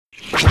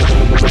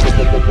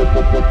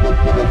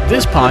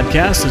This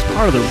podcast is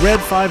part of the Red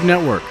 5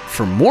 Network.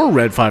 For more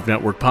Red 5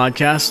 Network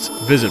podcasts,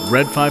 visit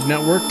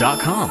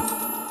red5network.com.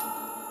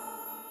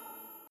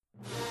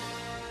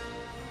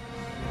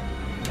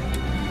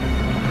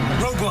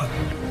 Rogue One.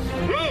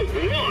 Rogue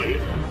One?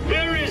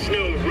 There is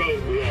no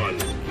Rogue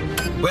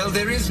One. Well,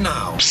 there is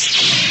now.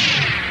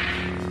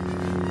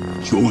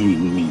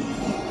 Join me,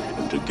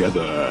 and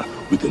together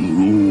we can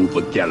rule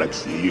the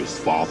galaxy as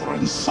father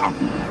and son.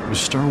 Was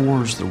Star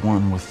Wars the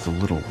one with the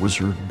little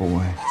wizard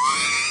boy?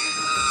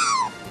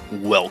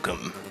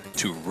 Welcome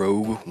to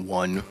Rogue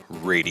One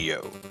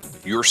Radio,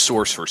 your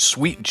source for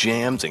sweet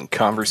jams and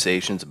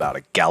conversations about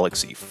a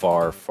galaxy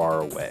far,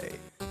 far away.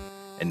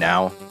 And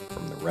now,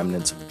 from the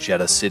remnants of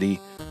Jeddah City,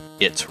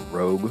 it's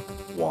Rogue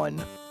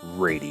One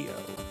Radio.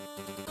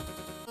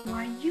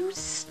 Are you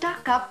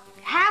stuck-up,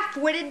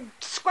 half-witted,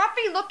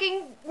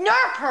 scruffy-looking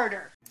nerf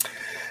herder?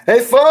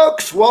 Hey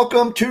folks,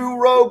 welcome to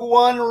Rogue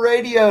One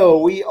Radio.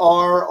 We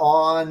are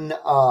on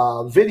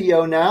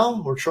video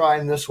now. We're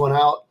trying this one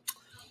out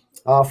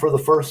for the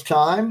first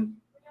time.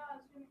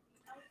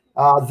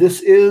 This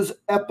is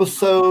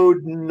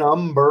episode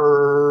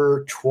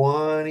number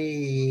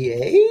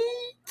 28.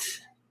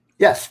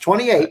 Yes,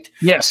 28.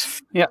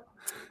 Yes. Yeah.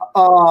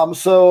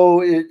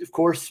 So of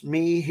course,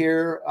 me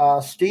here,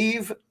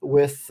 Steve,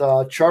 with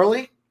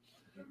Charlie.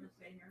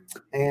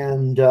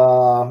 And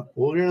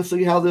we're going to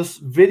see how this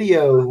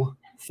video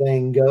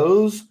thing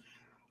goes.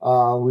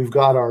 We've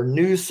got our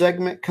news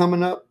segment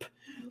coming up.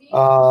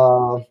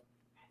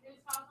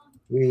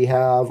 We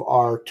have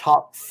our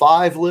top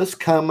 5 list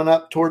coming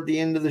up toward the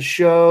end of the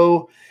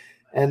show.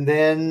 And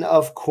then,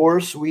 of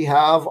course, we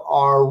have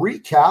our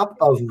recap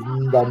of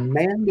The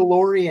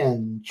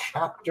Mandalorian,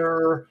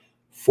 Chapter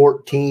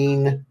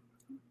 14,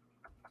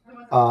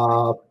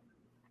 The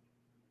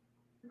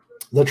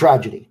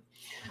Tragedy.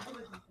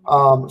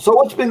 So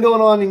what's been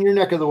going on in your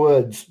neck of the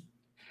woods?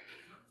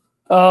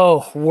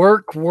 Oh,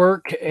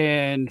 work,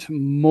 and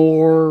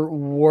more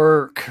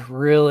work,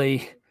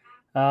 really.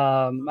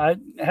 I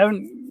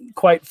haven't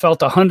quite felt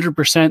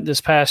 100%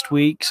 this past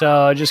week,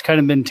 so I just kind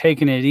of been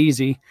taking it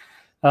easy.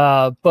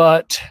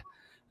 But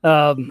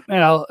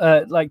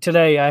like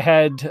today, I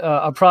had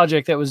a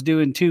project that was due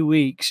in 2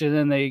 weeks, and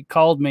then they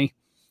called me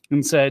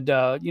and said,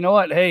 you know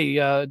what?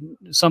 Hey,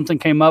 something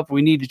came up.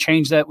 We need to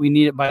change that. We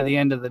need it by the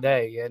end of the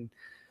day. And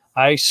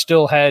I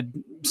still had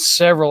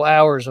several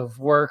hours of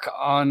work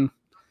on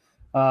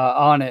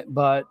it,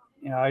 but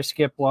I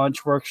skipped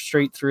lunch, worked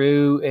straight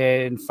through,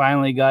 and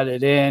finally got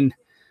it in.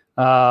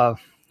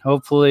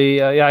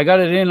 Hopefully, I got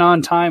it in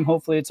on time.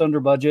 Hopefully, it's under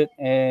budget,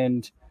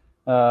 and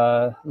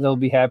they'll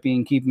be happy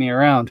and keep me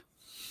around.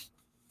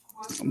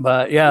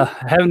 But yeah,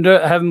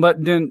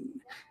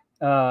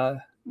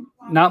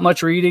 not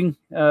much reading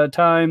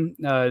time.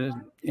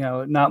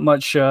 Not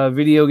much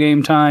video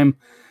game time.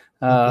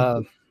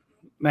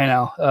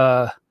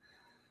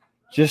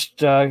 Just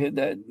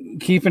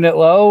keeping it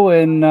low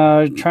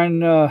and trying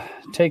to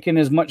take in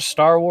as much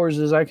Star Wars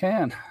as I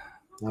can.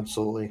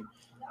 Absolutely.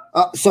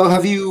 So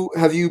have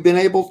you been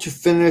able to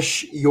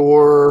finish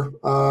your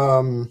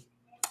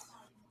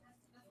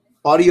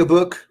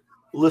audiobook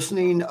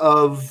listening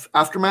of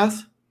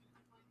Aftermath?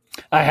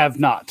 I have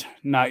not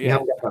yet. You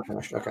haven't got that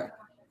finished. Okay.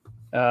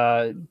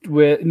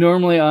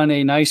 Normally on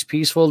a nice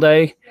peaceful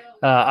day,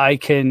 I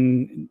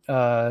can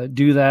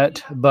do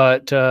that.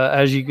 But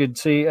as you could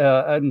see,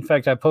 in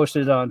fact, I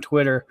posted on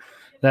Twitter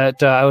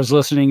that I was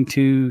listening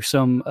to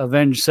some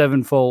Avenged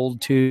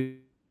Sevenfold to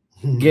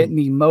get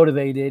me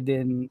motivated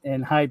and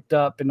hyped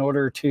up in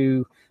order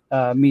to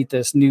meet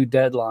this new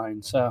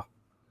deadline. So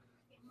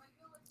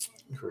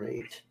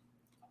great.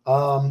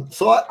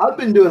 So I've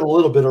been doing a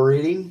little bit of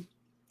reading.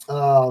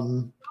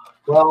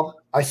 Well,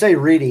 I say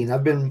reading.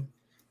 I've been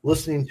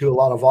listening to a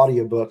lot of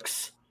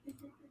audiobooks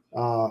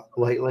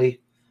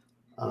lately.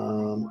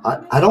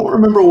 I don't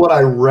remember what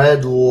I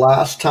read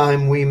last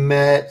time we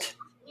met.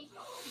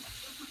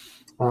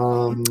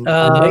 I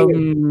may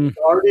have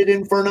started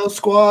Inferno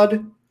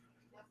Squad.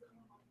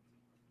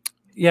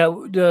 Yeah,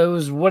 it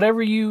was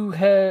whatever you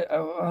had.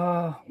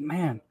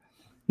 Man.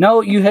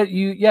 No, because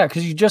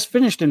you just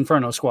finished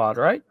Inferno Squad,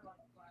 right?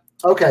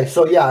 Okay,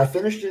 so yeah, I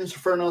finished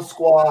Inferno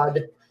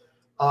Squad.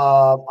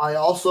 I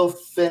also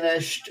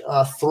finished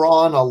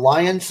Thrawn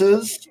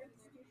Alliances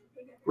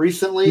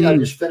recently. I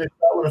just finished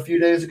that one a few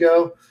days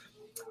ago.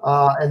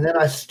 And then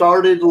I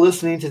started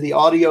listening to the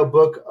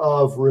audiobook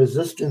of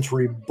Resistance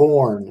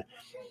Reborn.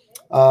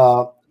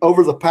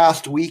 Over the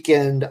past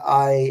weekend,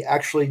 I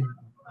actually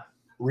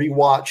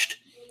rewatched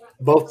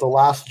both The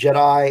Last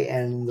Jedi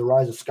and The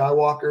Rise of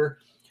Skywalker.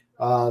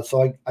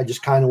 So I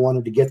just kind of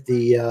wanted to get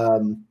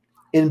the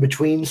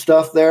in-between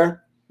stuff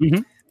there.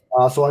 Mm-hmm.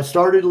 So I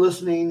started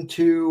listening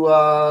to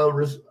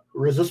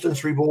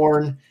Resistance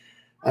Reborn,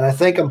 and I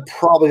think I'm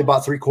probably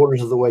about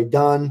 3/4 of the way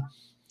done.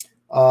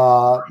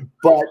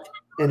 But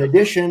in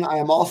addition, I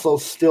am also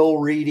still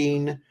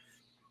reading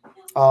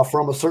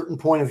From a Certain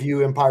Point of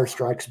View, Empire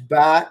Strikes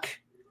Back,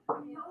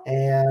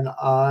 and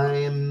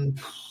I'm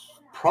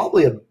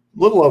probably a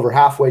little over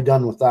halfway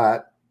done with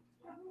that.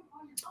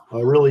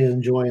 Really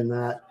enjoying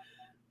that.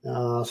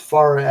 As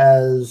far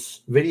as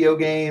video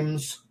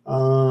games,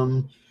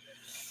 let's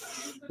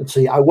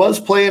see. I was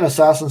playing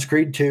Assassin's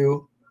Creed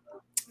 2,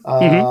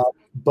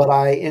 but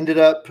I ended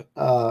up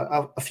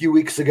a few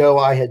weeks ago.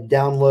 I had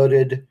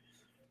downloaded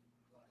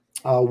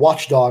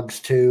Watch Dogs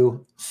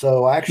 2,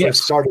 so I actually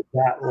started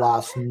that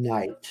last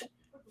night.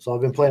 So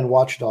I've been playing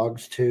Watch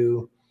Dogs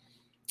 2,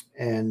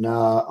 and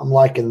I'm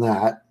liking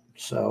that.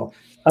 So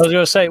I was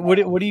going to say, what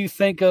do you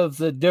think of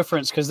the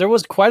difference? Because there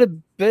was quite a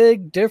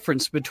big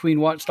difference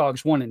between Watch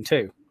Dogs 1 and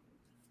 2.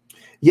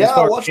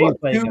 Yeah, Watch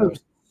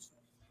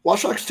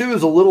Dogs 2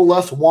 is a little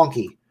less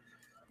wonky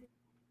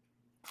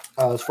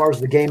as far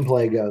as the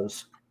gameplay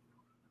goes.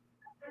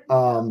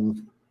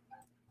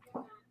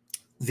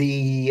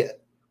 The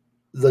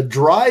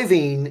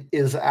driving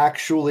is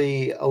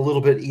actually a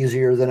little bit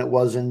easier than it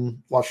was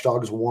in Watch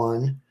Dogs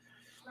 1.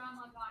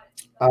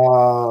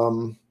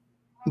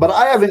 But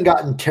I haven't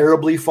gotten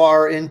terribly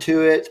far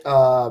into it.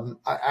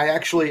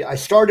 I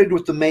started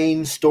with the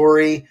main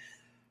story,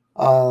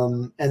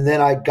 and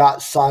then I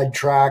got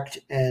sidetracked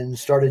and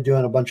started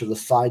doing a bunch of the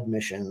side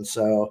missions.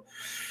 So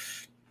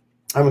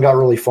I haven't got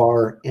really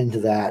far into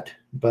that.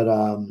 But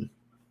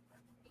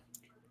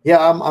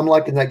yeah, I'm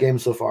liking that game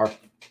so far.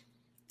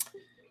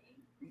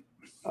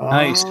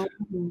 Nice.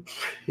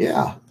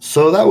 Yeah.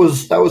 So that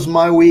was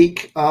my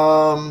week.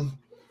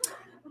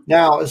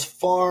 Now, as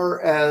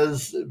far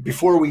as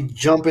before we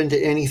jump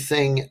into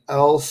anything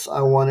else,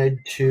 I wanted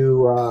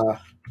to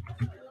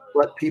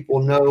let people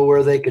know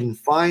where they can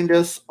find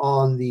us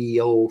on the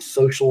old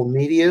social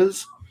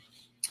medias.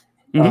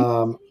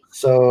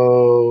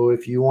 So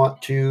if you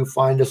want to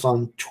find us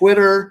on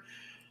Twitter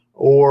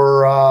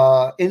or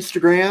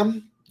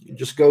Instagram, you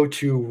just go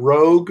to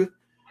Rogue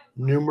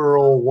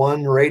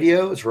 #1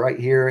 Radio. It's right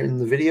here in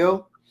the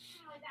video.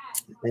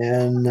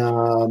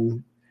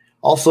 And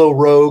also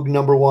Rogue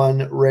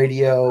 #1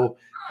 Radio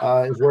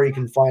is where you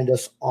can find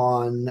us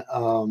on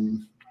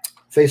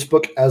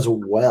Facebook as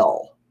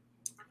well.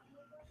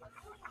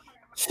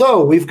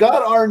 So we've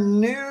got our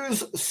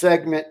news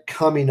segment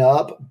coming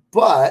up,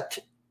 but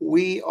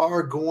we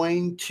are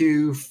going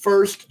to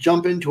first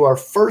jump into our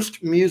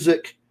first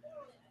music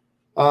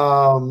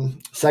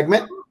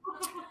segment.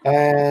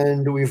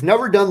 And we've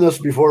never done this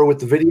before with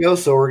the video,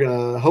 so we're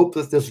going to hope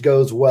that this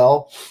goes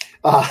well.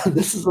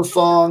 This is a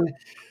song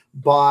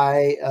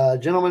by a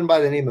gentleman by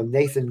the name of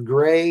Nathan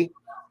Gray.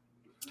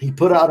 He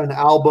put out an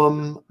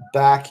album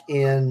back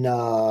in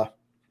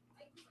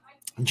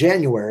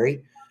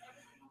January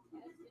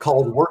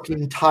called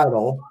Working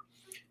Title.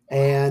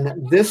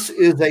 And this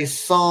is a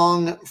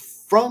song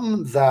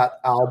from that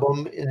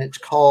album, and it's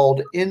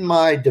called In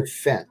My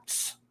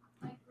Defense.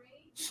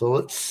 So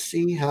let's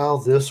see how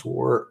this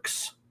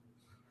works.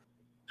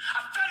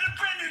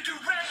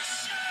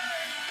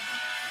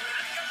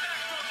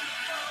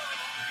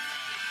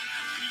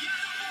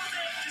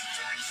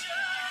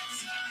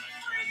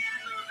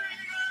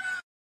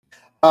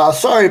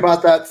 Sorry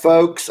about that,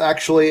 folks.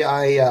 Actually,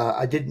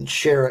 I didn't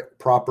share it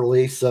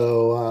properly,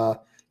 so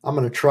I'm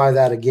going to try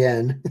that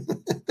again.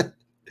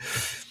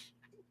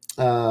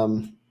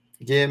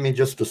 Give me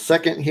just a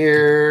second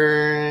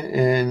here,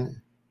 and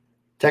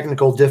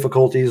technical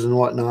difficulties and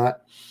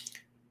whatnot.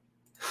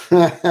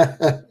 I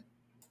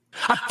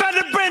found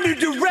a brand new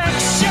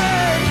direction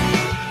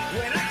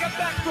when I got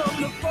back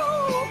from the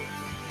boat.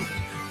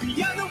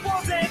 Beyond the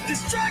walls and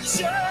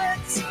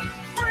distractions,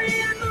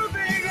 free and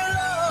moving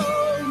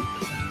alone.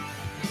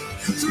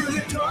 Through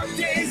the dark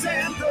days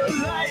and the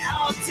light,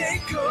 I'll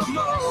take them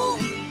all.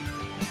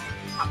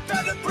 I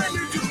found a brand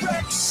new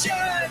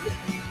direction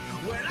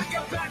when I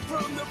got back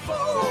from the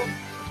boat.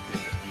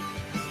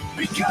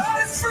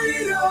 Because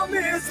freedom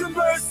is the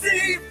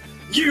mercy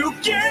you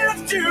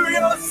give to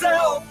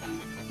yourself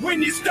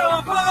when you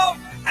stumble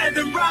and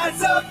then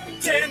rise up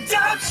 10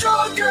 times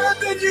stronger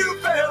than you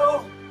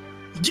fell.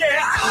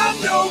 Yeah, I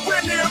know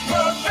we're near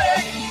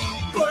perfect,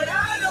 but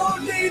I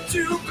don't need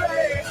to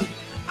be.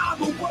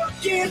 I'm a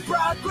work in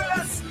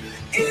progress,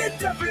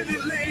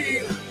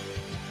 indefinitely.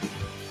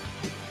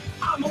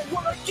 I'm a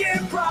work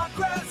in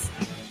progress,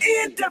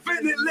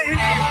 indefinitely.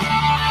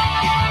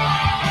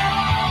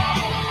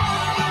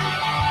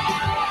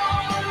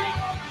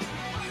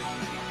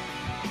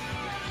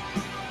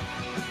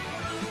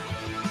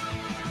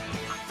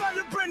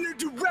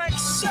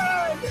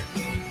 Direction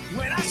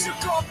when I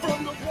shook off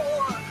from the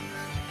war,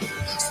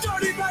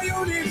 started my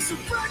own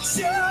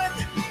insurrection,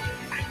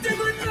 acted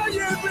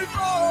rebellion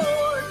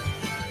before.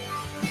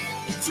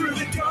 Through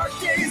the dark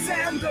days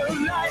and the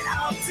light,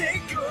 I'll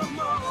take them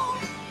all.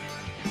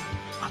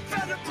 I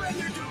found a brand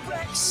new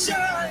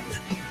direction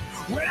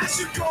when I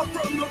shook off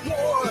from the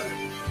war.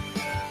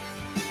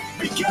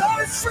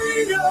 Because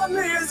freedom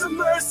is a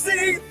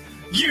mercy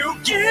you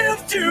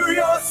give to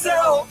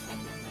yourself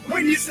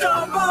when you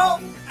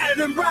stumble and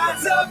then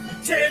rise up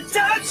 10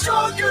 times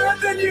stronger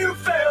than you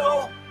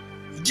fell.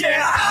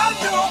 Yeah, I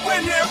know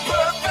when you're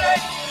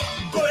perfect,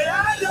 but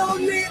I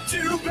don't need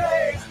to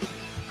be.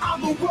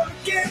 I'm a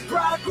work in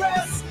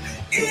progress,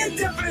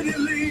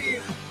 indefinitely.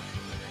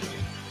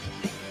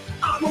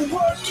 I'm I'm a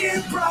work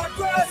in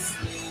progress.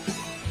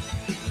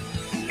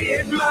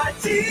 In my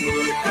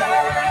defense,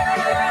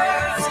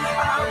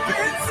 I've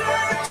been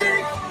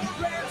searching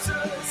for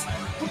answers,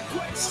 for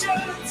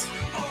questions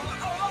all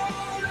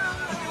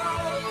around.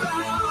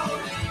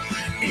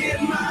 In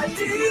my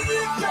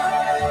defense,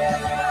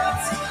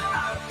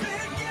 I've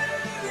been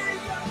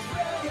getting up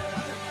prayer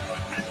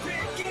and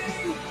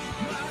picking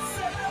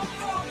myself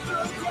off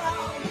the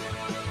ground.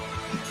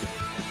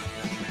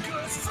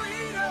 'Cause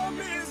freedom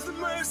is the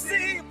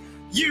mercy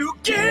you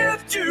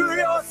give to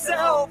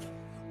yourself.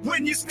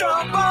 When you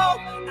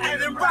stumble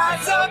and then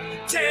rise up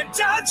 10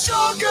 times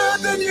stronger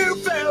than you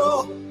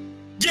fell.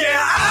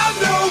 Yeah, I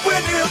know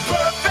when you're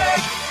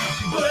perfect,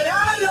 but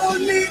I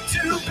don't need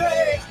to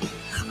pay.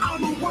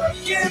 I'm a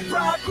work in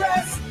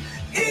progress,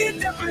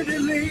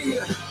 indefinitely.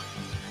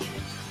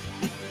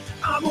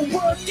 I'm a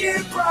work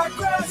in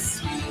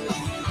progress.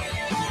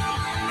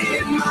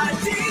 In my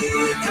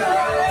defense,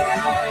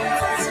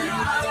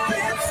 I've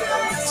been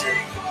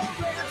searching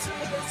for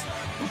answers,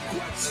 for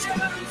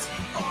questions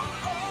all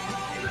around.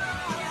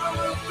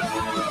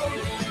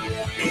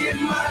 In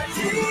my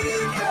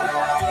defense,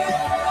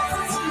 I've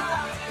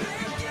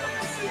been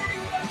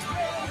getting much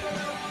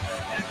better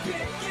at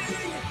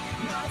picking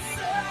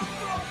myself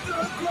off the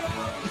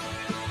ground.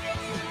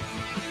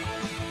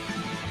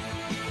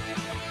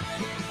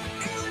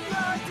 In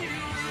my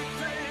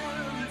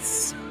defense.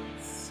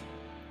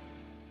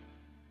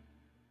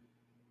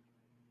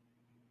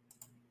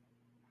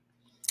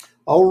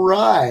 All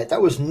right,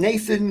 that was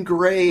Nathan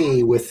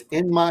Gray with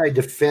In My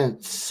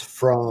Defense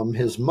from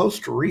his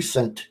most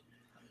recent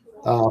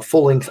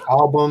full-length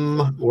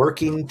album,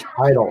 Working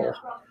Title.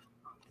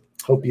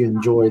 Hope you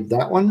enjoyed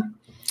that one.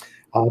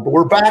 But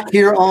we're back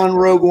here on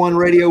Rogue One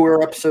Radio.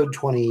 We're episode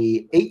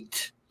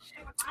 28.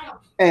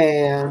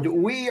 And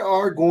we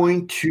are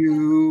going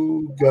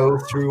to go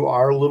through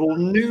our little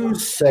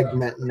news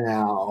segment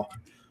now.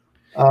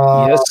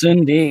 Yes,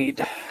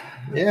 indeed.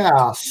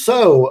 Yeah,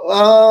 so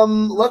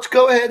let's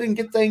go ahead and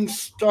get things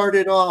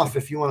started off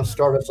if you want to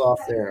start us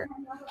off there.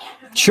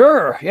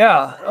 Sure,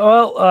 yeah.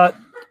 Well,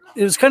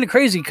 it was kind of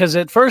crazy because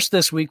at first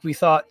this week we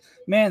thought,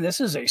 man,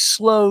 this is a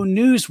slow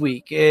news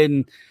week.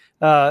 And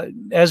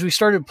as we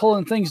started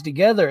pulling things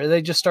together,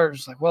 they just started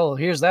like, well,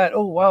 here's that.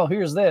 Oh, wow,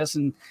 here's this.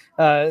 And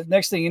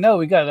next thing you know,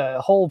 we got a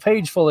whole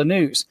page full of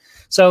news.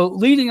 So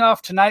leading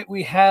off tonight,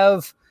 we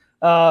have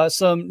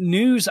some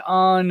news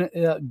on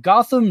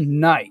Gotham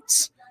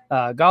Knights.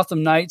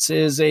 Gotham Knights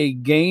is a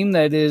game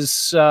that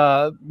is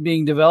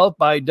being developed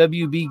by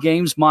WB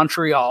Games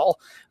Montreal.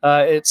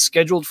 It's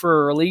scheduled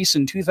for a release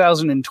in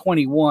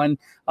 2021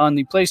 on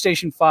the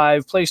PlayStation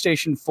 5,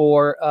 PlayStation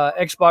 4,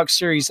 Xbox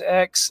Series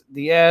X,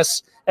 the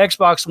S,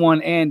 Xbox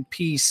One, and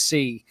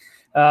PC.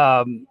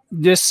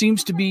 This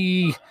seems to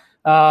be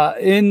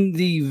in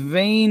the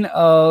vein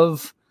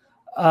of...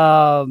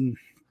 I'm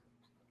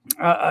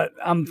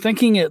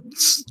thinking it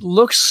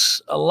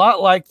looks a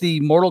lot like the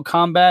Mortal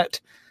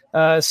Kombat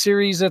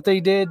series that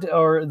they did,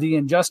 or the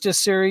Injustice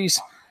series,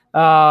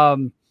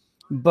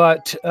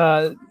 but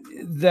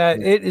that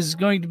it is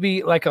going to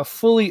be like a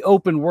fully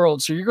open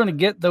world. So you're going to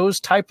get those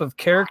type of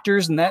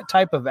characters and that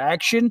type of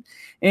action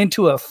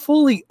into a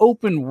fully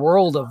open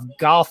world of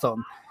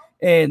Gotham.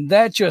 And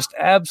that just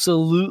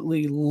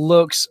absolutely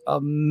looks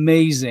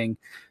amazing.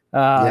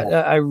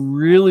 I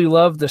really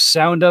love the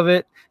sound of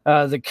it.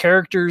 The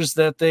characters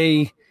that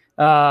they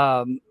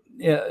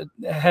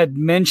had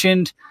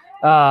mentioned,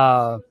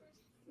 well,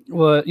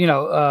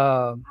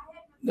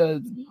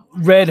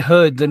 Red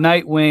Hood, the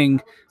Nightwing,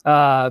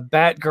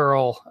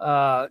 Batgirl,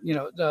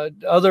 the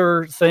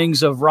other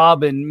things of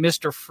Robin,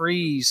 Mr.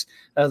 Freeze,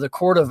 the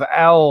Court of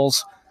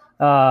Owls,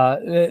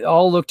 it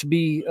all look to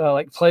be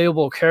like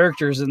playable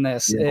characters in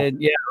this. Yeah.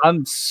 And yeah,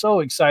 I'm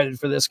so excited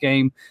for this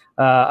game.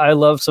 I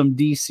love some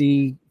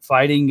DC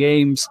fighting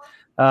games,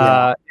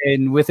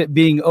 and with it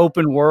being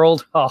open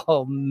world,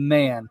 oh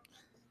man.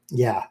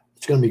 Yeah,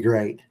 it's going to be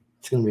great.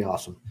 It's going to be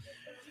awesome.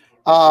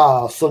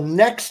 So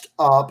next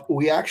up,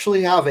 we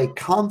actually have a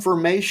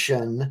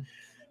confirmation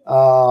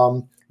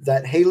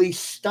that Haley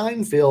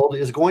Steinfeld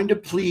is going to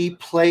be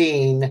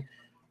playing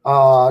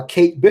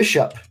Kate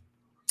Bishop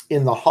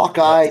in the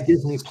Hawkeye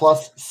Disney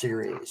Plus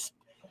series.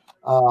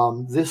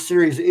 This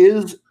series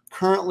is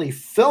currently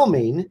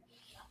filming.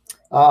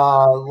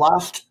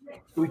 Last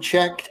we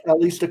checked, at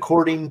least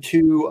according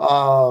to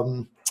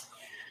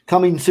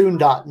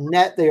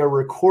comingsoon.net, they are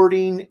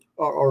recording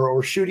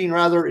or shooting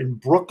rather in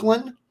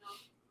Brooklyn.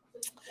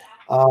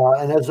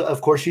 And as of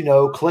course,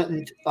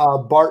 Clinton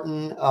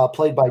Barton,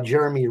 played by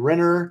Jeremy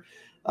Renner,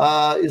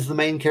 is the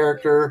main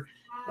character.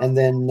 And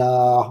then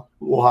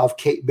we'll have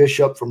Kate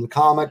Bishop from the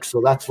comics.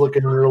 So that's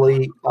looking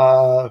really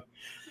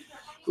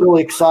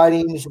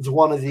exciting. This is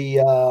one of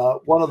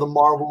the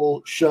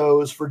Marvel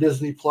shows for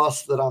Disney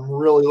Plus that I'm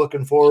really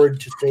looking forward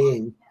to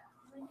seeing.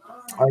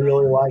 I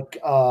really like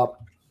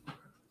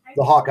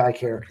the Hawkeye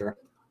character.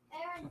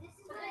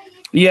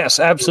 Yes,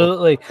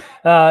 absolutely.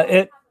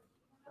 It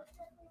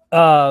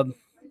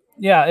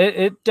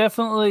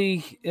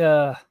definitely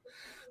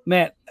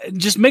man, it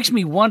just makes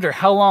me wonder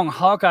how long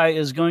Hawkeye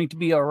is going to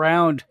be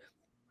around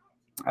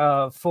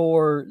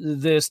for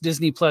this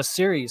Disney Plus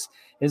series.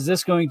 Is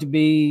this going to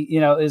be,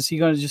 is he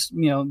going to just,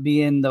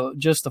 be in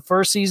just the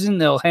first season?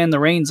 They'll hand the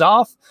reins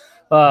off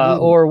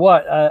or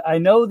what? I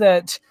know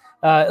that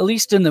at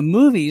least in the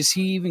movies,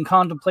 he even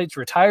contemplates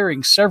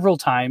retiring several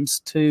times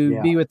to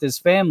be with his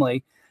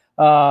family.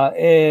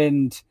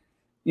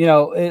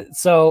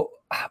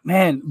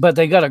 Man, but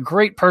they got a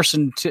great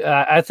person to,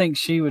 I think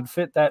she would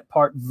fit that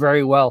part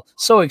very well.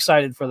 So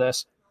excited for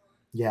this.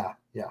 Yeah.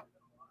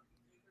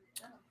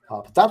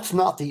 But that's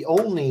not the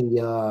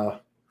only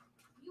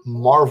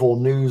Marvel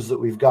news that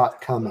we've got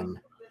coming.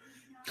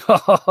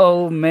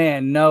 Oh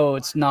man, no,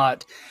 it's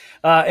not.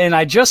 And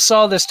I just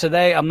saw this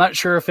today. I'm not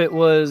sure if it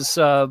was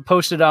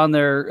posted on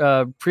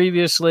there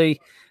previously,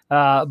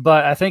 but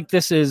I think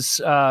this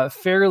is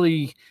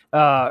fairly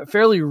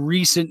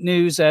recent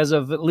news as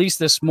of at least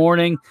this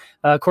morning,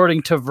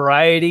 according to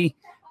Variety,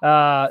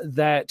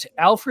 that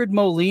Alfred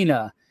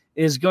Molina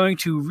is going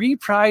to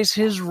reprise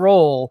his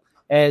role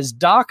as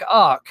Doc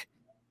Ock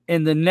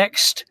in the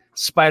next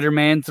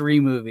Spider-Man 3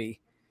 movie.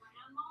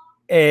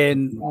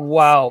 And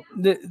wow,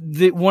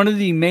 one of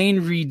the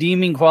main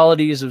redeeming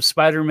qualities of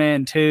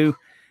Spider-Man 2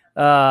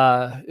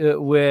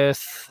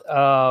 with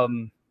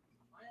the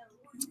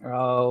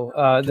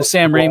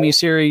Sam Raimi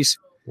series,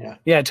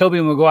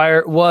 Tobey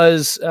Maguire,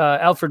 was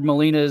Alfred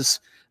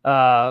Molina's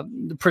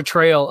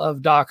portrayal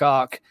of Doc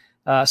Ock.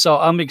 So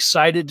I'm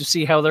excited to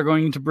see how they're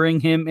going to bring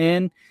him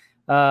in.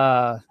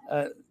 What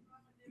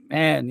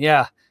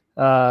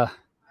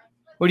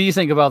do you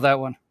think about that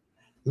one?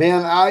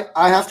 Man,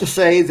 I have to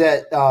say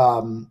that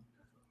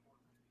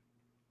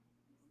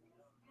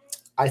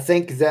I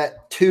think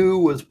that 2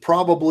 was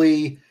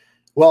probably,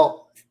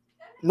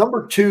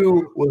 number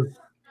 2 was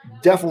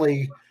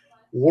definitely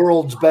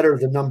worlds better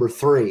than number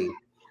 3.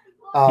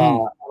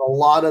 A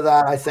lot of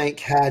that, I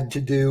think, had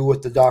to do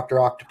with the Dr.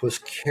 Octopus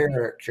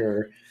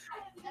character.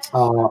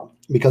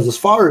 Because as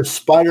far as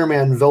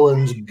Spider-Man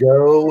villains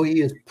go,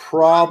 he is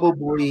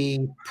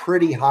probably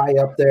pretty high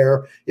up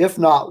there, if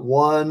not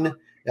one,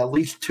 at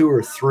least 2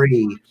 or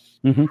 3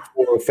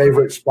 for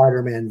favorite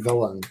Spider-Man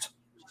villains.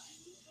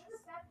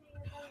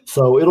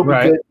 So it'll be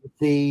good to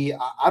see.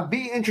 I'd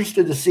be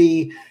interested to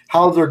see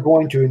how they're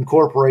going to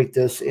incorporate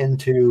this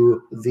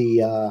into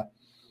the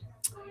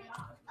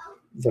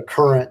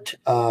current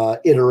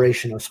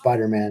iteration of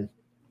Spider-Man.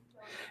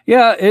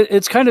 Yeah,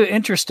 it's kind of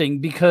interesting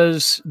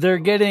because they're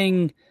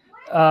getting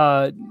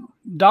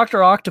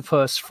Dr.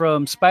 Octopus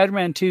from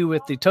Spider-Man 2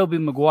 with the Tobey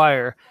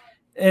Maguire,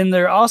 and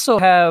they also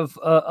have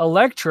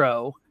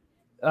Electro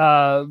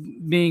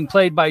being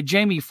played by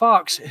Jamie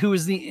Foxx, who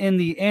is in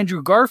the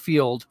Andrew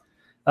Garfield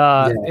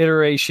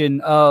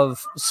iteration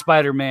of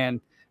Spider-Man.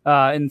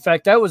 In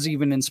fact, that was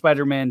even in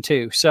Spider-Man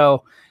 2.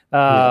 So,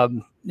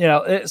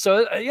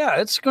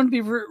 it's going to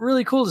be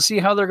really cool to see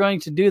how they're going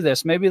to do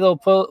this. Maybe they'll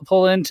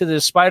pull into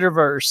the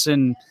Spider-Verse,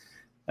 and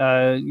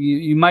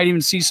you might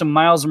even see some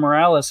Miles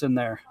Morales in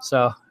there.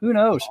 So who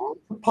knows?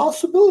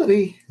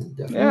 Possibility.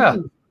 Definitely. Yeah.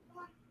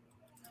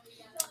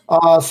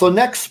 So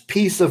next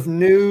piece of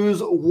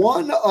news,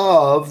 one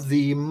of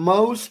the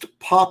most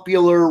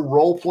popular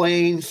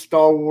role-playing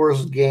Star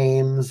Wars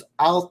games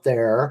out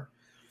there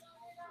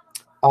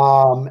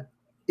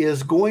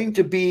is going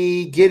to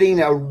be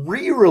getting a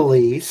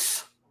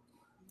re-release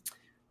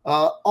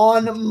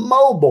on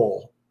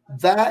mobile.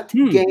 That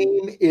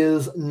game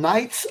is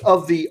Knights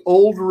of the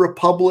Old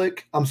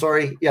Republic. I'm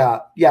sorry.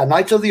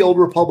 Knights of the Old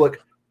Republic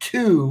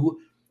 2,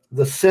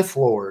 The Sith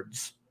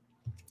Lords.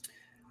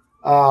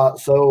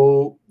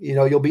 So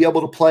you'll be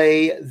able to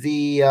play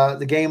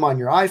the game on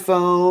your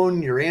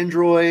iPhone, your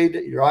Android,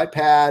 your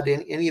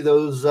iPad, any of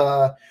those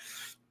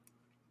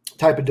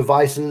type of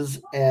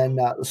devices, and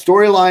the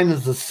storyline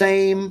is the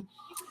same.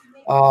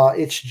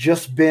 It's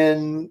just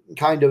been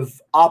kind of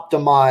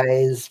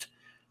optimized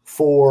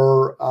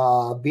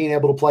for being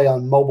able to play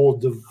on mobile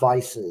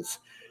devices.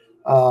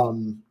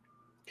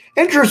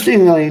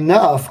 Interestingly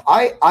enough,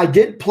 I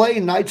did play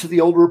Knights of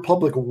the Old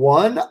Republic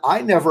 1.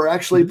 I never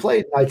actually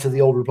played Knights of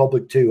the Old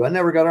Republic 2. I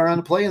never got around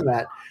to playing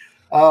that.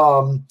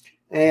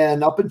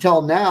 And up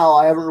until now,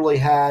 I haven't really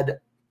had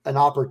an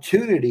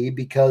opportunity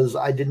because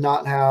I did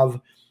not have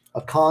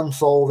a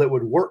console that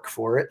would work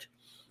for it.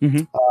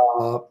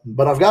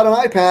 But I've got an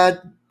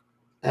iPad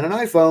and an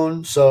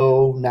iPhone,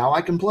 so now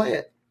I can play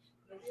it.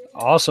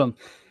 Awesome.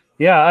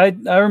 Yeah,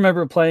 I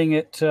remember playing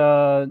it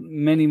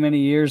many, many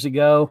years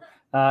ago.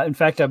 In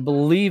fact, I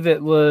believe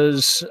it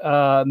was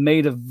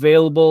made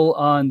available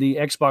on the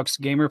Xbox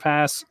Gamer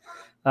Pass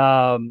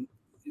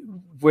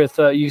with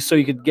you, so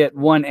you could get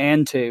 1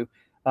 and 2.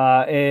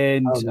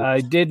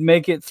 I did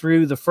make it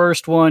through the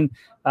first one,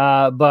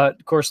 but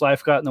of course,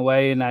 life got in the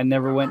way, and I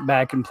never went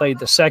back and played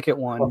the second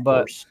one.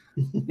 But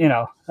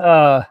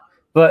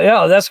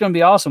that's going to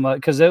be awesome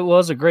because it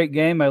was a great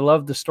game. I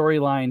loved the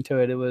storyline to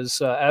it. It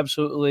was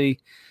absolutely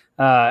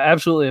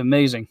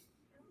amazing.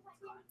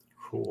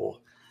 Cool.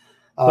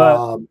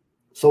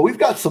 So we've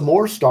got some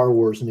more Star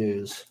Wars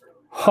news.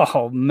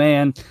 Oh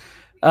man.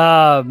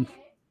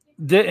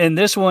 and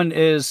this one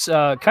is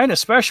kind of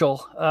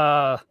special.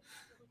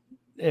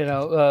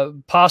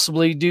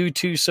 Possibly due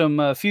to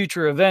some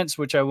future events,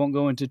 which I won't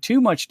go into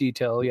too much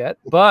detail yet.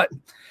 But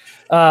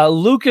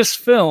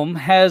Lucasfilm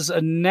has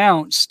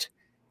announced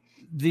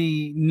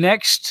the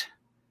next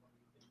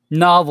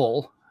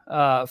novel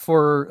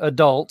for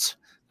adults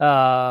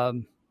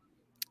in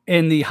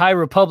the High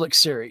Republic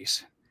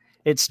series.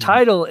 Its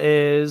title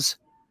is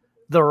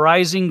The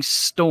Rising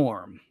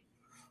Storm,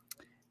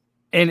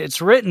 and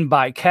it's written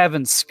by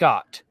Kevin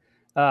Scott.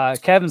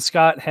 Kevin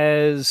Scott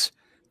has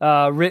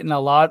written a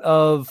lot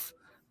of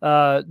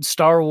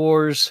Star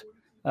Wars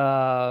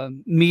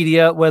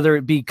media, whether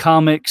it be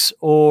comics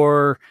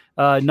or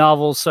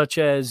novels such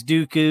as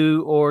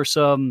Dooku or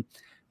some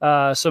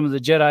of the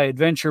Jedi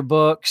adventure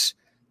books.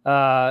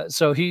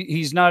 So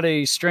he's not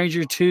a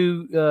stranger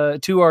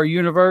to our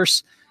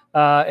universe.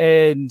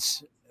 And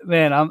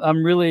man,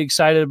 I'm really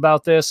excited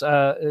about this.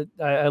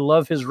 I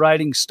love his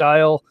writing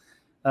style.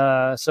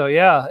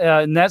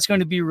 And that's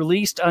going to be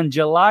released on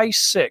July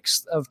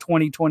 6th of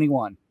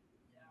 2021.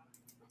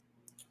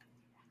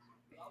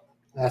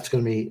 That's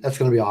gonna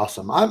be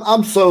awesome.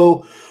 I'm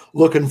so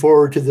looking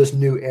forward to this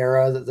new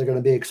era that they're going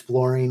to be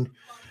exploring.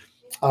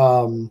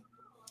 Of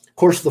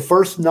course, the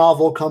first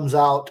novel comes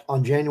out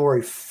on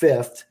January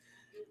 5th.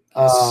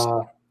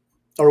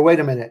 Or wait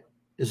a minute,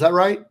 is that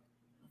right?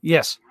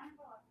 Yes.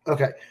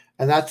 Okay,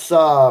 and that's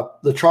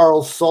the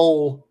Charles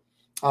Soule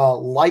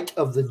Light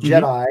of the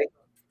Jedi.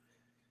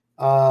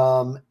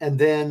 And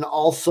then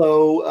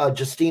also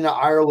Justina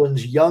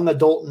Ireland's young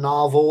adult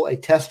novel, A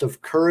Test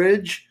of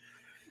Courage.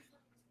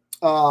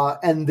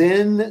 And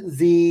then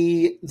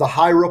the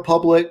High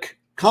Republic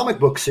comic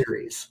book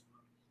series.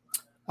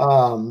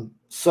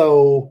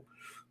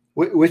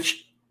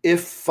 Which,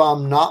 if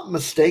I'm not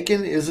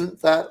mistaken,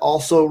 isn't that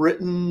also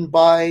written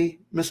by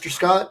Mr.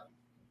 Scott?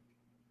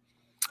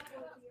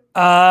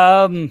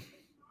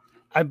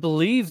 I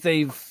believe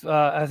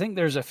I think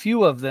there's a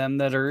few of them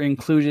that are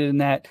included in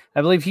that.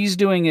 I believe he's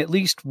doing at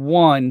least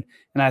one,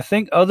 and I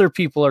think other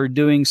people are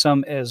doing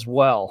some as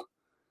well.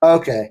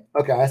 Okay.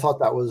 I thought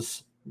that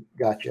was,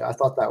 gotcha. I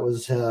thought that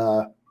was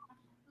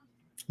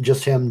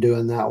just him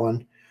doing that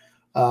one.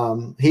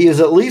 He is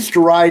at least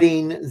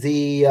writing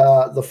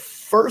the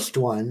first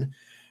one.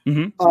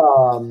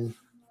 Mm-hmm.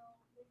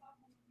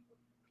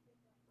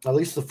 At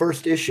least the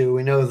first issue,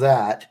 we know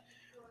that,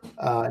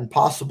 and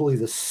possibly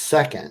the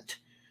second.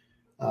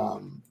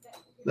 At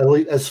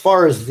least as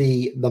far as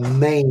the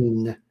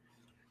main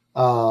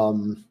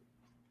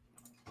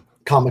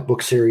comic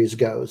book series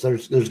goes,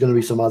 there's going to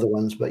be some other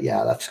ones, but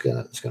yeah, it's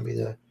gonna be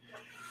the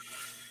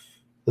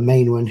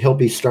main one. He'll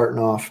be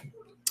starting off.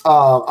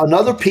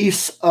 Another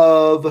piece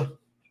of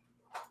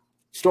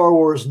Star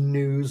Wars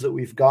news that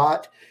we've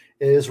got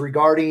is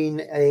regarding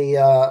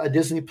a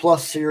Disney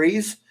Plus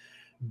series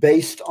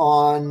based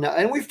on,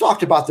 and we've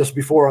talked about this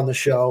before on the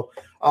show,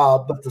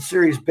 but the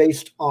series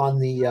based on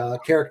the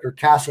character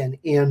Cassian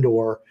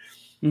Andor.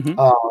 Mm-hmm.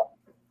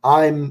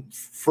 I'm,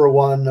 for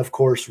one, of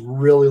course,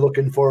 really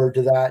looking forward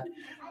to that.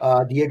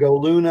 Diego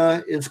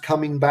Luna is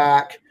coming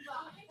back.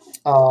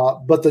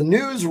 But the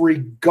news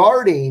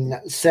regarding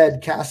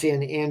said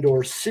Cassian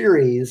Andor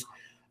series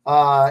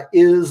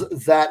is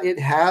that it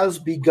has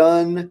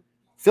begun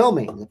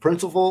filming. The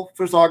principal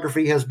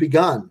photography has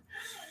begun.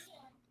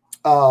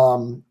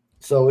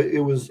 So it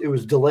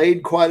was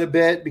delayed quite a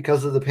bit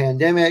because of the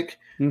pandemic.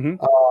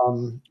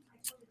 Mm-hmm.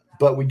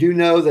 But we do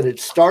know that it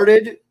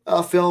started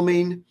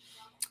filming.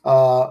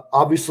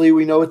 Obviously,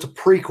 we know it's a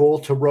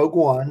prequel to Rogue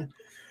One.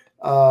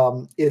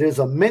 It is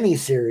a mini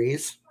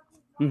series.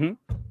 Mm-hmm.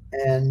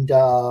 And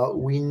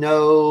we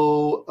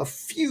know a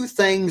few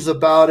things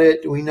about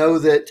it. We know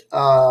that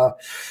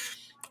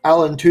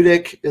Alan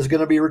Tudyk is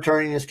going to be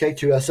returning as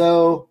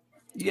K2SO.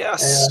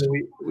 Yes.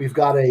 And we've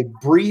got a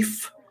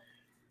brief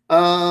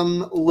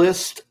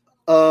list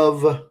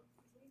of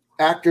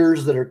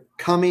actors that are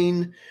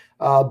coming,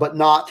 but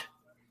not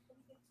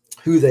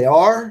who they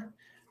are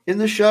in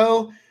the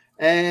show.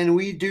 And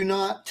we do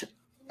not,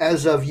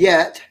 as of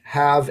yet,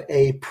 have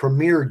a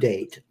premiere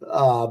date.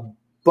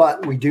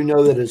 But we do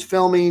know that it's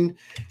filming,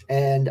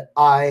 and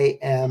I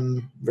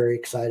am very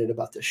excited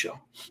about this show.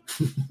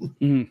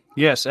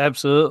 Yes,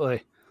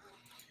 absolutely.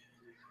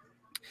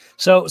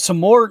 So some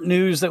more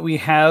news that we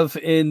have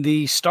in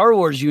the Star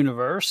Wars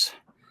universe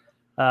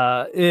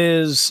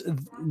is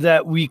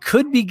that we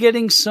could be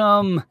getting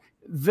some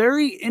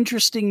very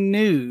interesting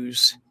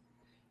news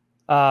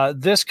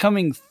this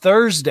coming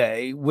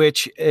Thursday,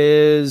 which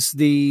is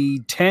the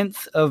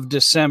 10th of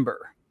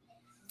December.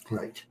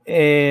 Right.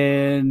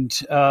 And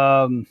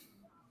I'm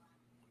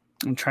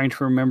trying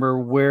to remember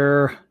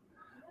where.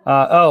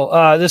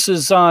 This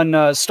is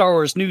on Star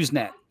Wars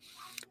Newsnet.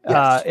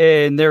 Yes.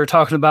 And they were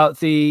talking about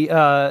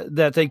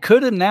that they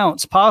could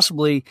announce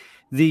possibly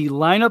the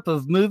lineup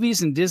of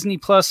movies and Disney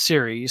Plus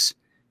series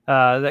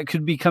that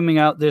could be coming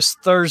out this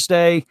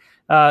Thursday.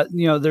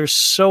 There's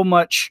so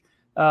much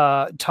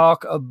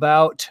talk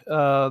about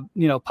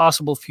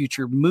possible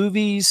future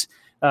movies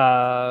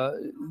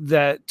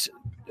that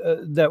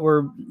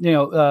were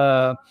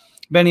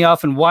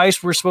Benioff and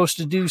Weiss were supposed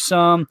to do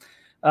some.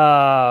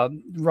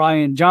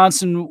 Ryan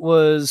Johnson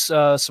was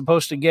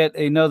supposed to get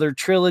another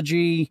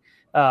trilogy,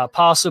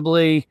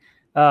 possibly.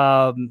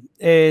 And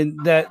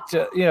that,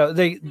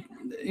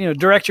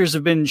 directors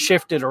have been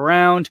shifted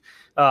around.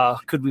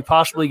 Could we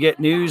possibly get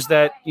news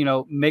that,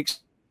 makes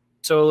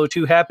Solo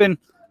 2 happen?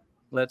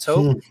 Let's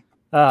hope.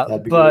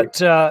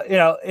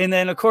 And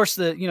then of course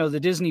the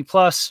Disney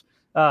Plus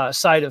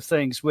side of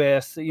things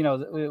with,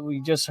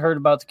 we just heard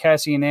about the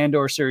Cassian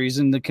Andor series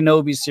and the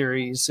Kenobi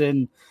series,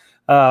 and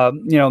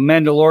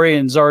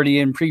Mandalorian's already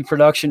in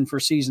pre-production for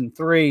season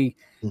 3.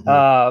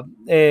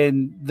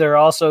 And they're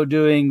also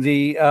doing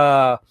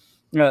the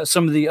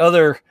some of the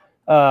other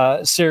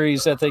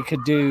series that they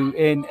could do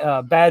in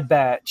Bad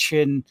Batch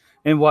and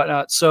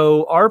whatnot.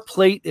 So our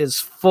plate is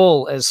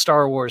full as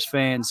Star Wars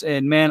fans,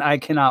 and man, I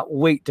cannot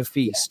wait to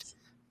feast.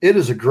 It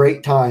is a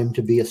great time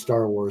to be a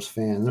Star Wars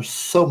fan. There's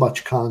so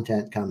much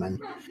content coming.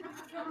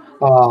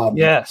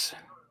 Yes.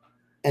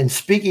 And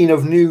speaking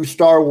of new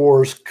Star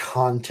Wars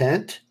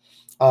content,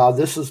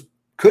 this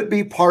could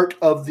be part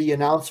of the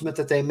announcement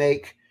that they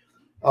make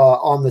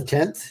on the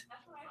 10th,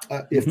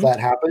 if that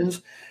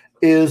happens,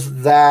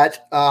 is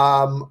that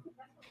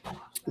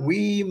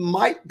we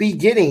might be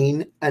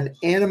getting an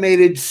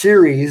animated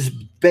series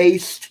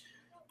based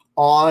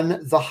on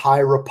the High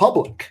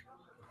Republic.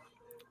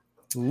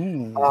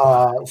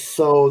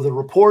 So the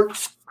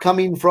reports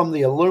coming from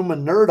the Illuma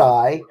Nerd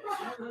Eye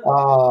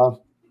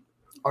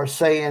are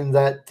saying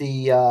that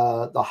the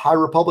High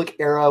Republic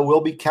era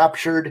will be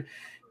captured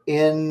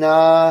in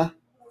an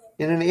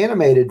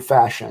animated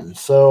fashion.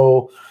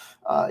 So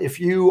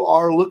if you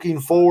are looking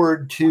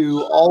forward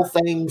to all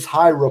things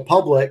High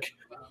Republic,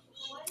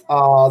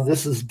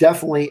 this is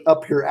definitely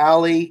up your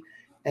alley.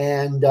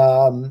 And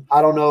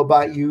I don't know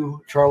about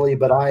you, Charlie,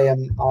 but I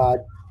am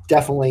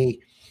definitely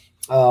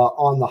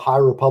on the High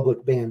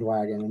Republic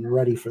bandwagon and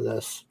ready for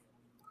this.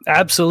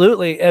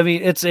 Absolutely. I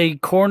mean, it's a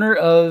corner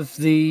of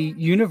the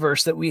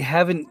universe that we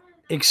haven't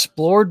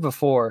explored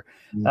before.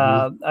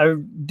 I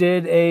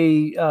did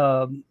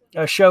a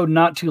show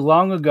not too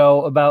long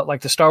ago about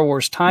like the Star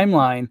Wars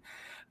timeline,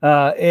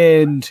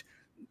 and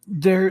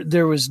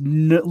there was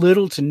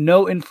little to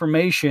no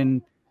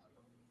information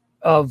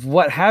of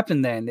what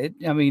happened then.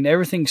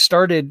 Everything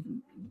started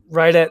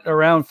right at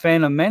around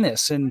Phantom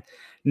Menace, and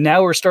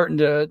now we're starting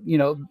to,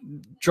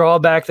 draw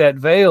back that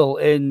veil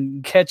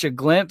and catch a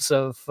glimpse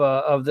of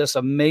this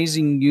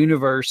amazing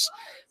universe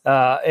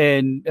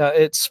and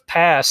its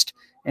past.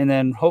 And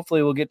then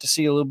hopefully we'll get to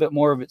see a little bit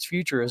more of its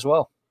future as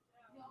well.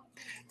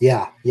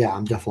 Yeah.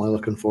 I'm definitely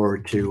looking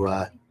forward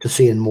to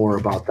seeing more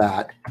about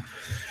that.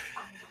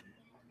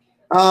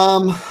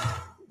 I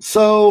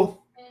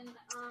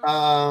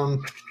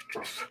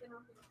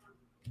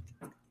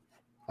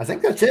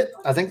think that's it.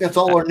 I think that's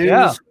all our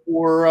news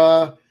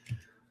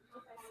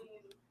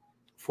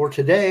for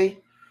today.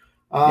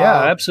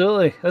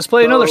 Absolutely. Let's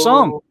play another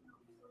song.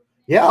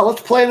 Yeah,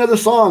 let's play another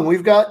song.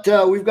 We've got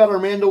our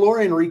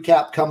Mandalorian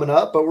recap coming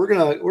up, but we're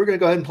gonna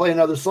go ahead and play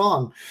another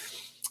song.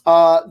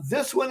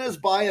 This one is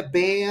by a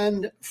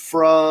band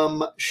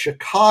from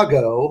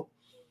Chicago.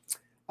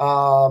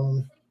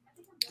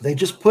 They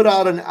just put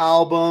out an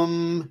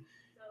album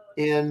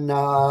in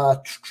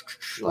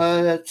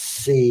let's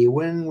see,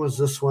 when was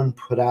this one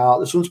put out?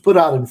 This one's put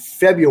out in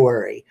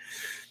February.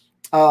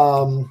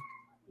 I'm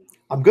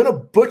going to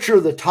butcher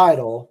the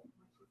title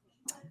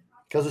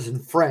because it's in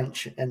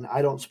French and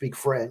I don't speak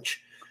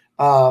French.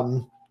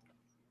 But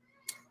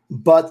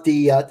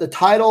the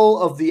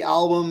title of the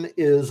album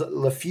is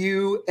Le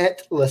Feu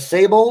et le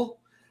Sable,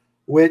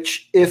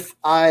 which if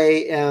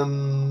I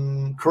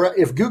am correct,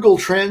 if Google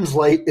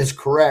Translate is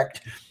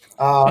correct,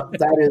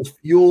 that is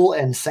fuel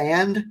and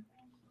sand.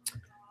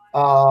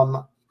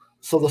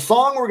 So the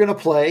song we're going to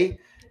play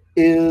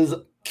is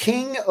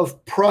King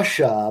of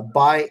Prussia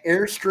by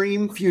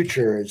Airstream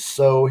Futures.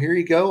 So here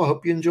you go. I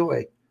hope you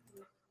enjoy.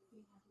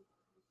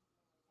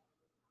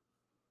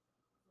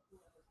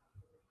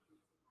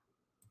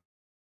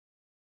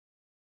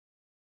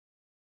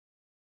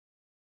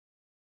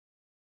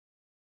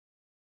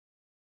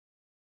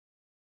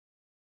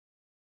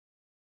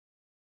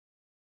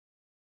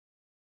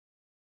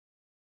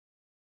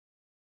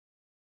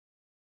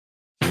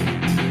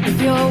 If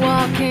you're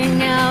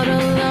walking out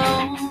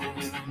alone,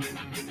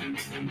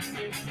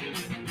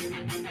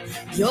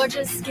 you're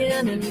just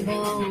skin and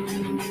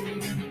bones.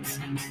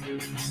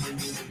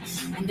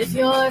 And if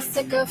your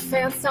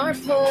sycophants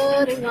aren't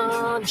putting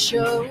on a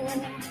show,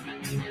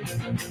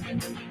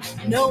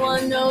 no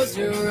one knows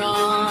you're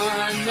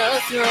on the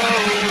throne.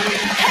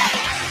 Hey!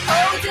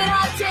 Oh, did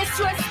I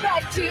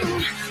disrespect you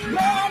when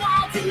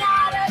I did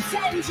not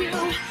attend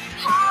you?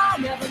 I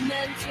never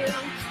meant to.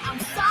 I'm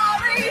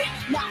sorry,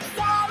 not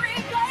sorry,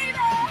 baby.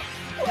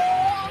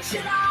 Well,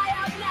 should I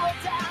have knelt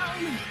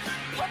down?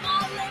 Put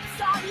my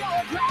lips on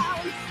your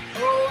ground.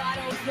 Oh, I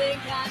don't think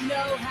I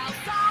know how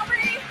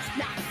sorry,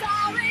 not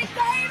sorry,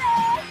 baby.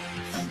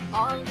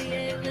 All the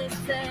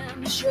A-list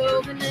and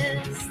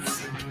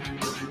chauvinists,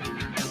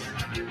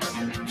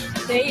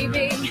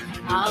 baby,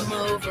 I'm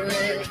over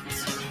it.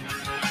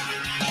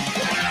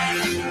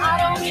 I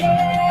don't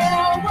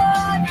care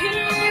what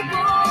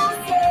people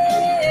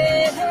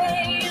say.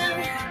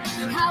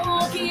 I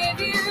won't give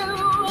you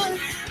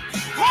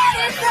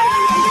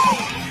anything.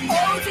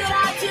 Oh, did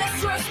I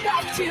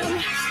disrespect you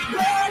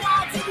when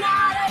I did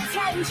not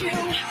attend you?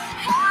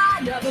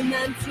 I never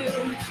meant to.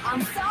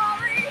 I'm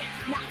sorry,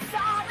 not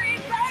sorry,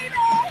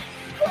 baby.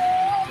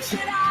 Oh, should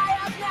I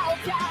have knelt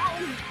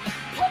down?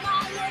 Put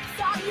my lips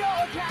on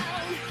your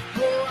ground.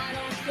 Oh, I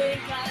don't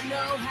think I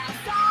know how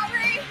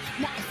sorry,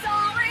 not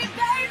sorry,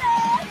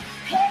 baby.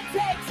 It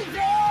takes a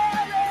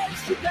village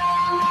to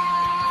bow.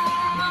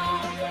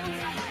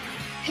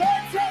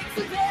 It takes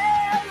a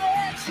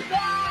village to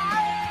bow.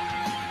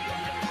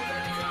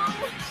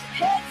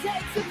 It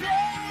takes a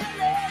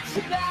village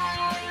to bow.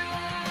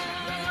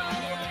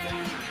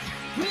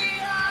 We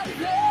are the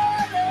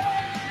village.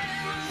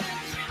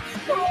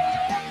 Oh,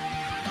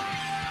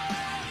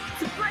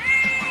 to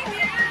bring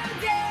you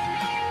down.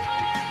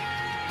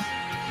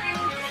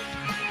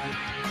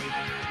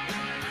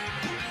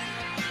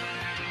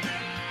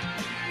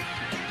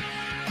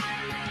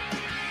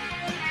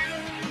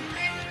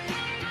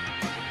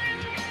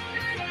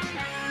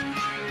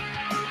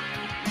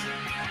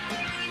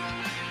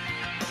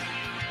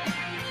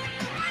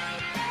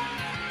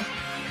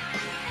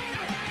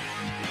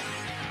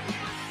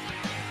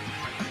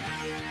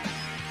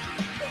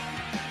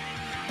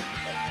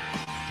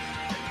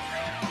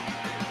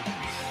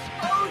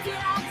 Oh, did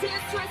I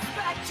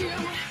disrespect you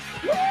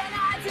when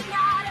I did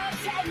not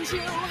attend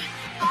you?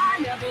 I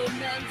never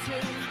meant to.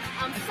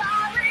 I'm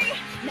sorry,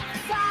 not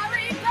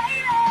sorry,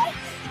 baby.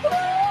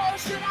 Oh,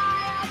 should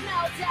I have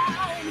knelt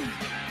down?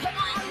 Put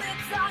my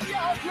lips on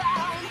your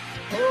ground.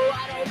 Oh,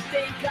 I don't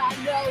think I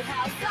know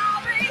how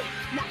sorry,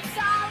 not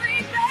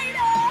sorry,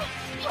 baby.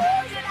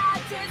 Oh, did I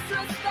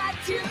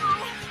disrespect you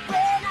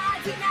when I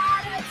did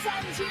not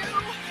attend you?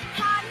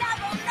 I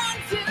never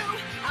meant to.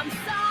 I'm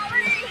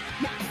sorry,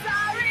 not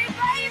sorry,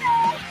 baby.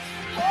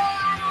 Oh,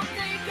 I don't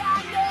think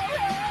I know.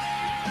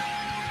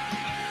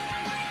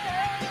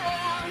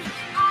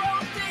 I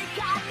don't think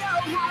I know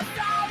how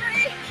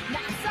sorry,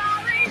 not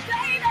sorry,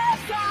 baby.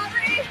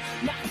 Sorry,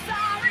 not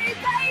sorry,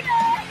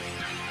 baby.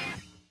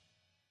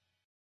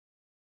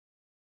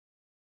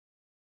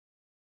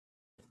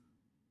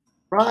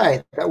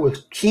 Right. That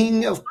was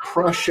King of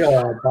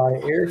Prussia by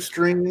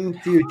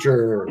Airstream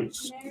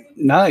Futures.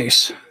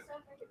 Nice.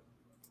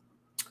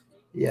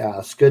 Yeah,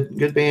 it's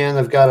good band.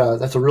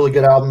 That's a really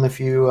good album. If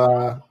you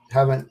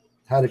haven't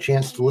had a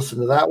chance to listen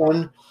to that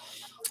one,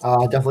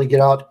 definitely get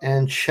out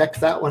and check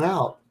that one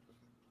out.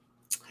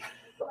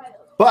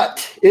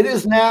 But it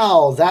is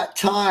now that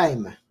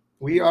time.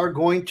 We are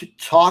going to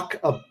talk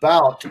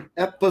about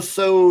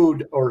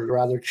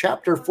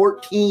chapter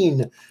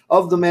 14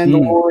 of The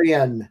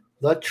Mandalorian,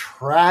 The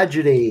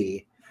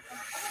Tragedy.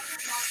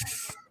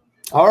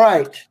 All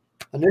right.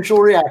 Initial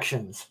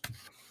reactions.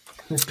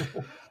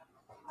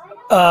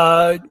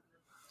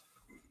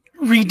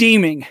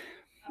 Redeeming,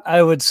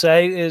 I would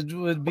say, it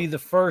would be the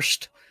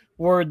first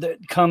word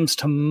that comes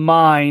to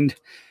mind.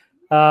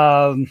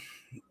 And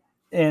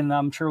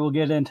I'm sure we'll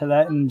get into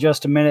that in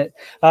just a minute.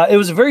 It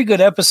was a very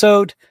good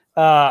episode.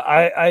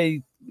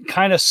 I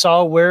kind of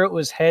saw where it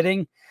was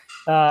heading.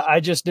 I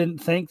just didn't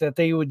think that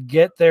they would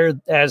get there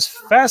as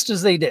fast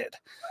as they did.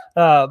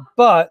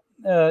 But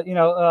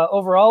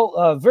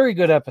overall, very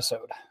good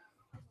episode.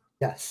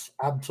 Yes,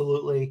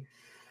 absolutely.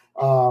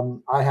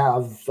 I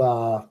have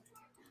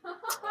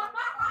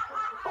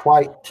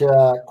quite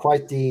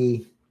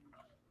the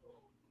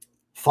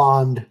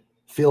fond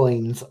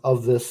feelings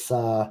of this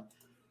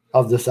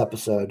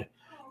episode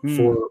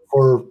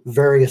for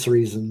various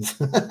reasons.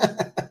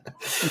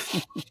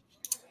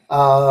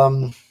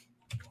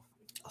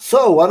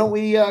 So why don't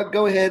we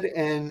go ahead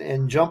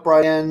and jump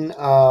right in?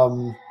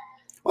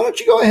 Why don't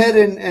you go ahead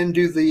and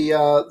do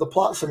the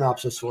plot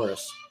synopsis for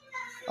us?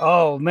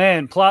 Oh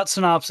man, plot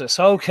synopsis.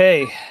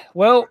 Okay.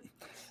 Well,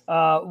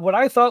 what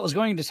I thought was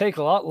going to take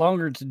a lot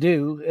longer to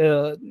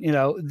do,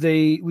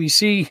 we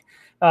see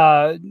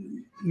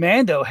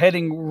Mando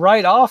heading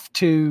right off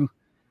to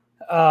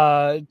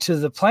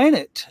the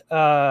planet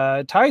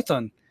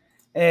Tython,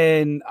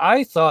 and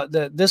I thought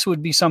that this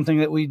would be something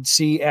that we'd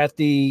see at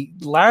the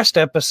last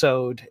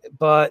episode,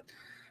 but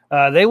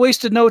they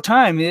wasted no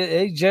time.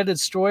 They jetted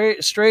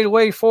straight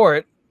away for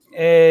it,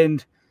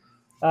 and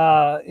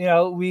he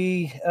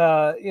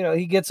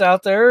gets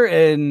out there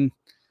and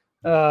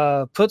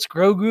puts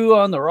Grogu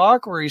on the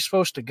rock where he's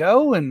supposed to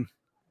go, and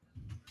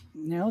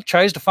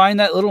tries to find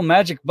that little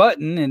magic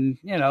button, and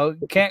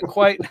can't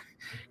quite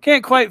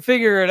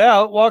figure it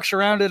out. Walks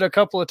around it a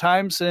couple of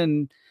times,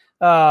 and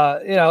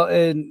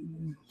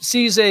and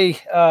sees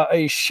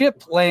a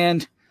ship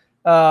land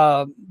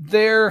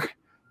there,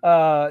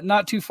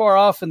 not too far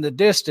off in the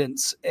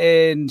distance.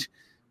 And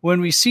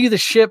when we see the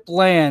ship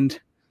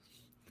land,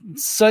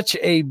 such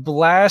a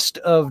blast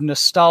of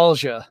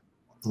nostalgia.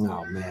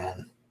 Oh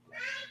man.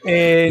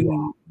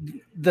 And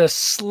the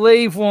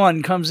Slave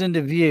One comes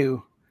into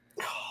view,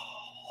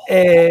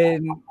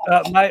 And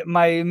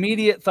my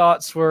immediate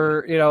thoughts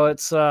were,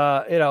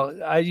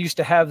 I used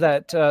to have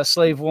that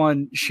Slave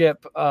One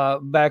ship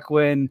back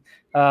when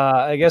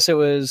I guess it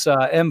was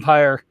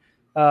Empire.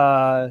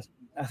 I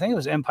think it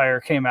was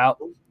Empire came out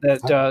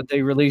that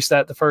they released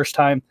that the first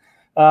time.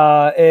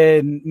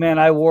 And man,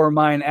 I wore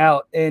mine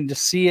out, and to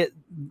see it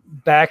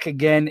back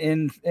again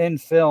in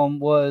film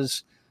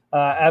was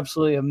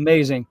absolutely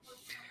amazing.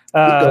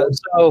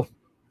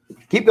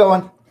 Keep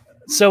going.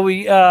 So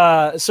we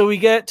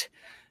get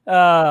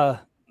Grogu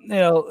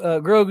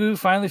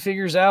finally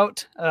figures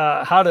out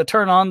how to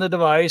turn on the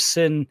device,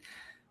 and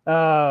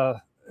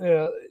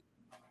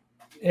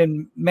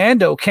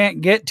Mando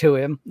can't get to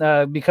him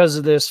because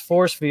of this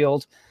force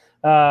field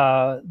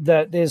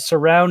that is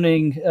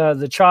surrounding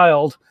the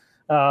child,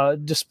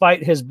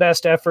 despite his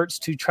best efforts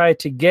to try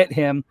to get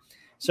him.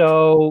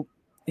 So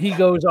he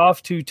goes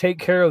off to take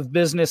care of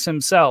business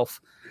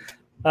himself.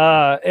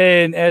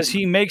 And as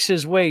he makes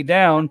his way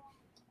down,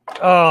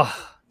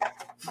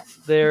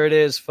 there it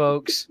is,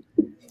 folks.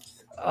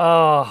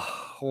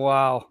 Oh,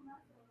 wow.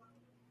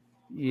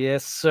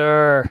 Yes,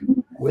 sir.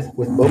 With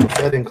Boba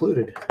Fett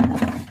included.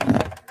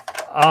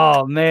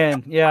 Oh,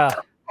 man. Yeah.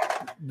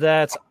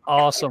 That's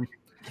awesome.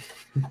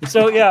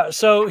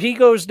 So he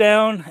goes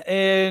down,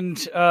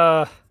 and,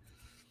 and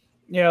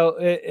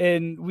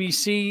we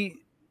see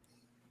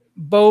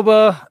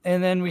Boba,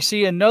 and then we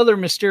see another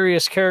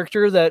mysterious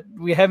character that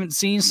we haven't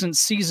seen since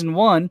season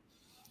 1.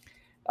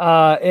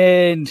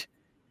 And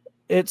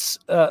it's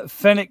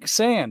Fennec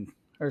Shand.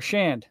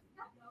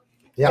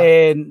 Yeah.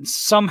 And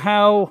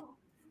somehow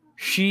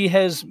she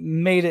has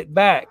made it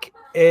back.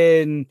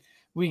 And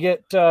we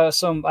get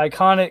some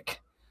iconic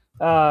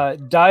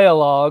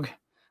dialogue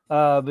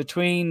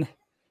between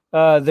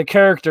the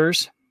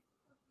characters.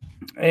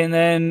 And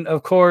then,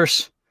 of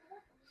course,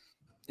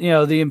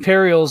 the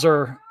Imperials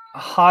are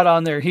hot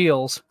on their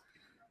heels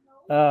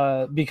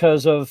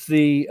because of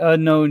the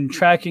unknown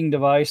tracking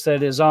device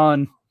that is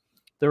on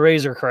the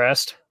Razor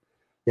Crest.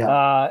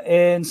 Yeah.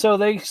 And so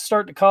they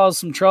start to cause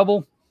some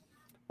trouble.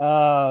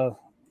 After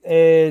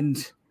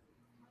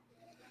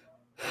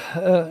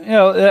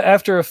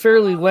a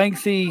fairly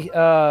lengthy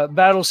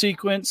battle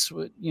sequence,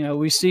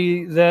 we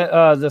see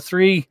that the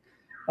three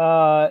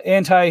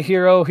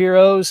anti-hero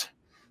heroes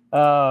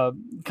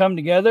come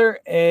together,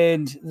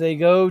 and they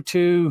go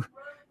back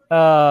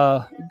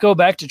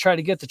to try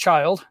to get the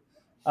child.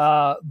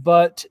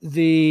 But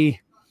the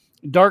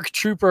Dark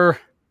Troopers,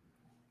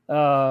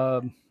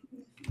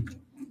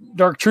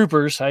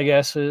 I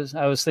guess,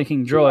 I was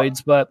thinking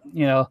droids, but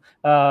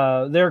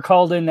they're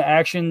called into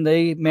action.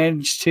 They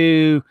managed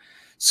to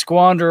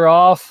squander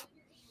off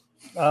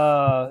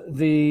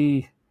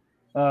the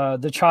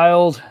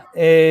child,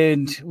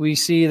 and we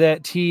see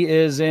that he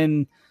is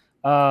in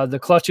the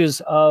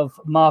clutches of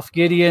Moff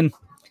Gideon.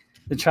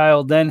 The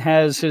child then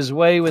has his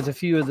way with a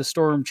few of the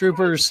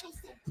stormtroopers,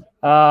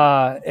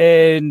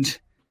 and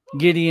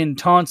Gideon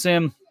taunts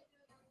him,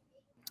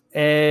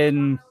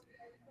 and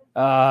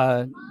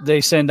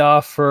they send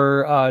off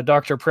for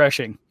Dr.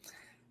 Preshing.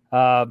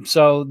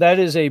 So that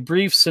is a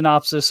brief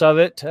synopsis of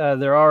it.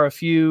 There are a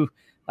few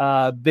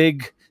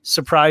big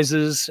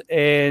surprises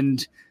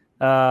and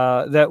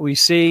that we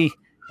see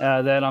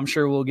that I'm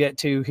sure we'll get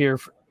to here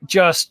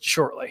just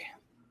shortly.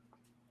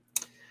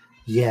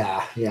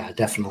 Yeah,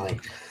 definitely.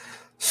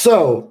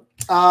 So,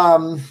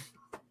 going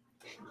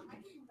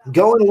a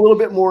little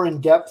bit more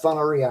in depth on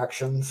our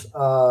reactions.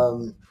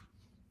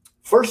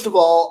 First of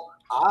all,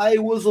 I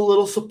was a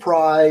little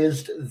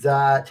surprised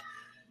that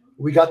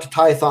we got to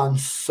Tython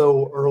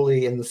so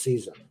early in the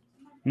season.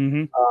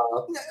 Mm-hmm.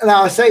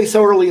 Now, I say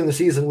so early in the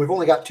season. We've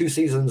only got 2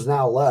 seasons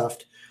now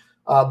left,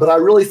 but I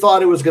really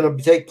thought it was going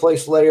to take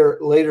place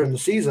later in the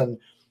season.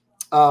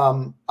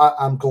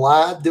 I'm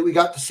glad that we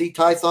got to see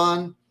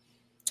Tython.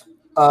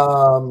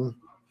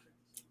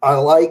 I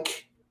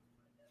like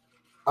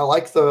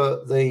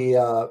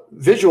the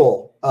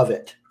visual of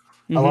it.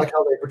 Mm-hmm. I like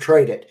how they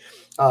portrayed it.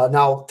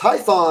 Now,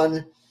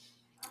 Tython,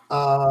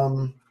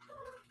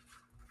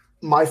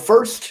 my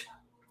first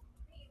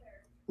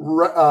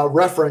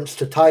reference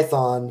to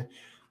Tython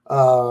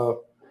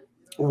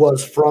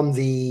was from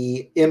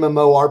the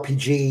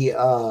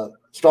MMORPG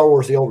Star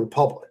Wars: The Old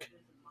Republic.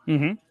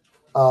 Mm-hmm.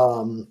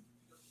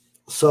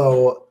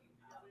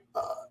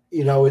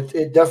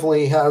 It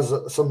definitely has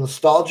some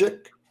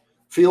nostalgic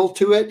feel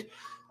to it,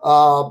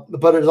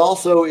 but it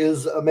also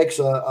makes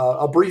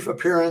a brief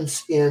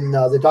appearance in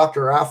the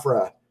Dr.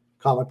 Aphra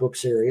comic book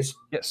series.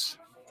 Yes.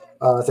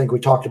 I think we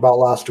talked about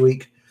last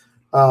week.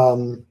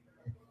 So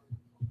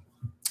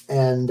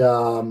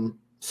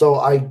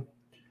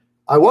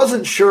I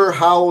wasn't sure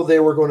how they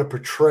were going to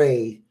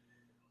portray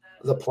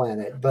the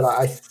planet, but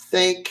I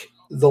think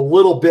the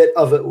little bit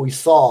of it we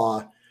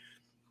saw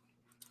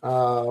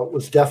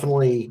was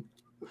definitely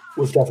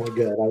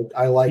good.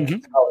 I like mm-hmm.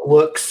 how it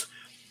looks.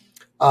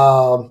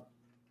 But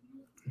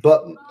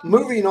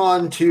moving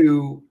on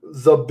to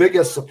the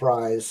biggest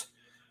surprise,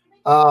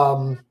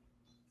 I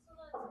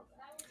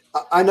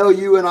know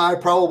you and I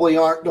probably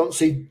don't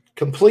see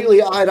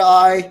completely eye to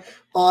eye,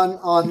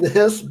 on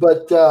this,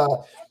 but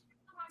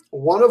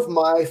one of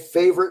my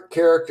favorite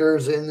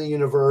characters in the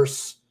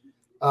universe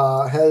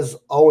has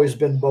always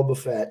been Boba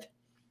Fett.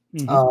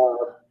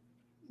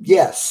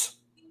 Yes.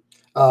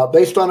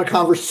 Based on a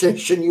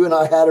conversation you and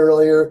I had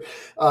earlier,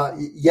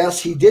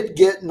 yes, he did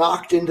get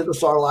knocked into the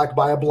Sarlacc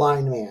by a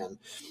blind man.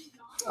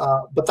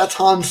 But that's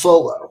Han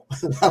Solo.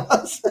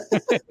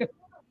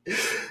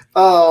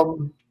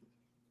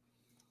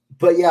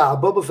 But yeah,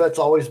 Boba Fett's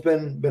always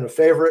been a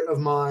favorite of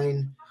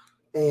mine.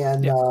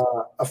 And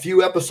a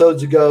few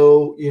episodes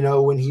ago,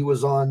 when he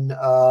was on,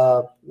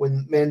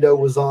 when Mando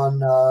was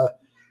on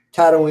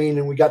Tatooine,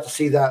 and we got to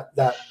see that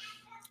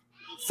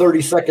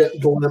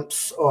 30-second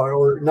glimpse,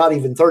 or not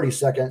even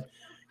 30-second,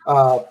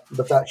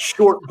 but that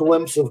short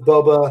glimpse of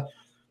Boba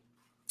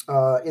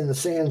in the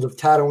sands of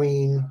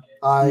Tatooine.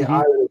 I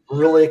was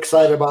really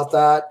excited about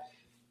that.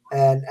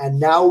 And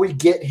now we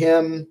get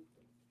him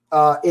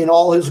in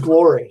all his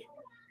glory.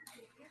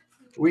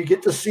 We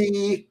get to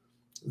see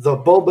the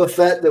Boba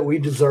Fett that we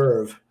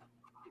deserve.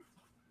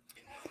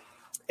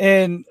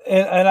 And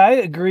I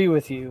agree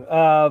with you.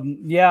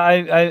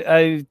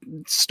 I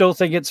still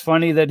think it's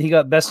funny that he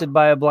got bested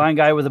by a blind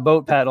guy with a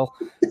boat paddle.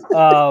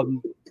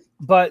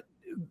 But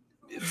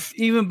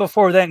even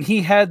before then,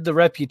 he had the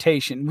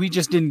reputation. We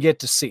just didn't get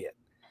to see it.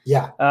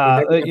 Yeah.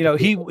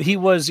 He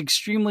was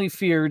extremely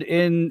feared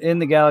in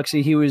the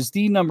galaxy. He was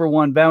the number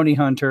one bounty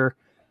hunter.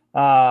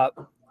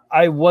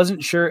 I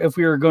wasn't sure if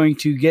we were going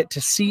to get to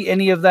see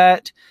any of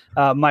that.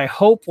 My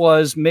hope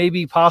was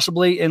maybe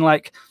possibly in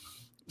like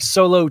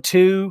Solo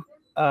 2,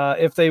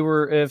 if they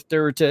were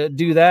to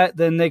do that,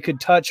 then they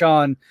could touch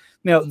on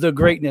the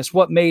greatness,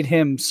 what made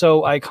him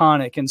so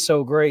iconic and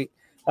so great.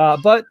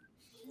 But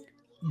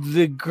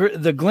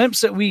the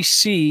glimpse that we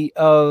see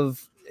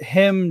of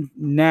him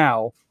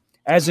now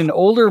as an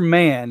older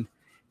man,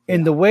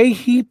 and the way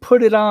he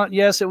put it on,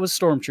 yes, it was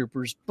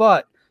stormtroopers,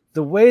 but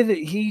the way that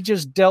he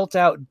just dealt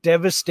out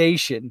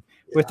devastation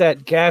with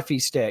that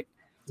gaffy stick.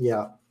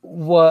 Yeah.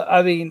 Well,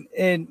 I mean,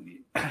 and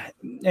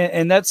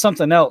that's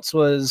something else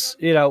was,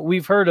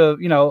 we've heard of,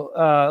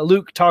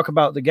 Luke talk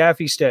about the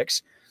gaffy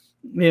sticks,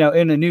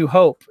 in A New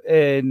Hope,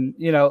 and,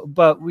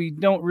 but we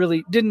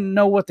didn't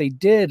know what they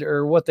did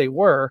or what they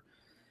were.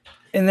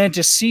 And then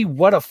to see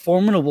what a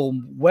formidable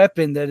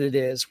weapon that it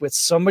is with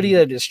somebody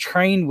that is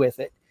trained with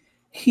it,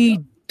 he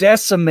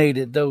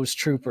decimated those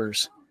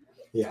troopers.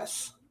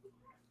 Yes.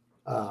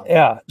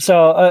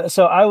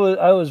 So I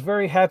was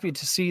very happy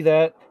to see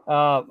that.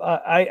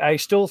 I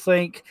still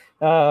think,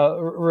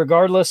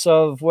 regardless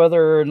of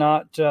whether or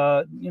not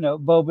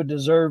Boba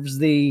deserves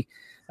the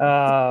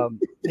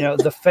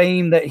the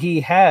fame that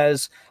he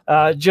has,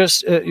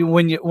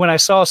 when I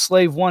saw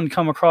Slave One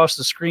come across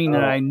the screen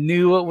and I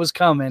knew it was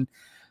coming,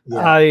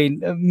 I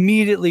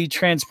immediately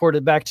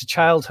transported back to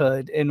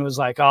childhood and was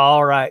like,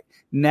 all right,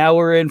 now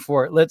we're in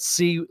for it. Let's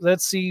see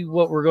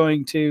what we're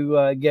going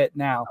to get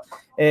now.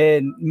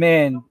 And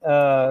man,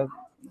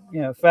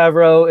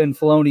 Favreau and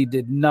Filoni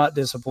did not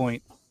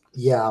disappoint.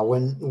 Yeah,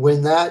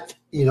 when that,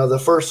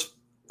 the first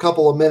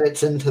couple of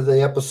minutes into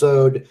the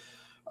episode,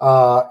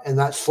 and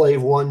that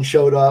Slave One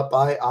showed up,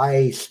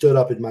 I stood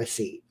up in my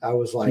seat. I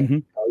was like,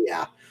 oh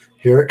yeah,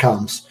 here it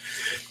comes.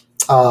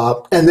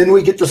 And then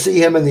we get to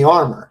see him in the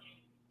armor.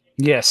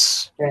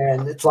 Yes.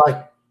 And it's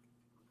like,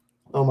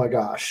 oh my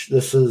gosh,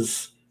 this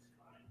is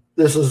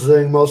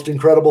the most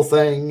incredible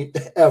thing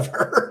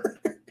ever.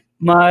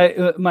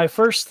 My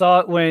first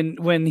thought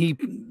when he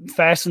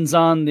fastens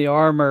on the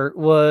armor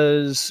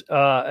was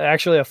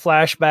actually a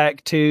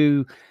flashback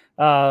to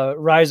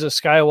Rise of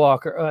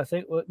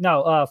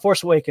Skywalker.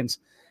 Force Awakens.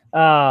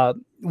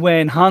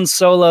 When Han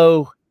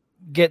Solo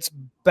gets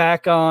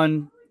back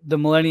on the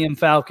Millennium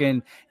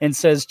Falcon and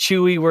says,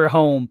 "Chewie, we're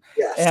home."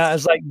 Yes. And I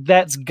was like,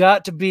 that's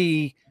got to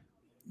be,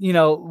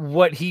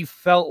 what he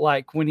felt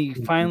like when he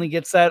finally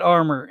gets that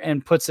armor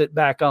and puts it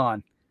back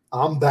on.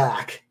 I'm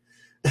back.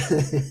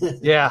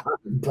 Yeah.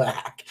 I'm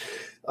back.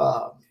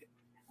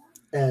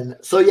 And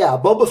so, yeah,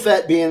 Boba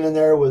Fett being in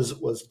there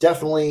was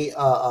definitely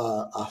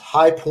a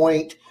high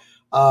point.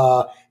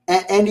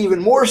 And even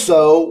more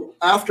so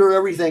after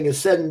everything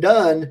is said and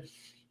done,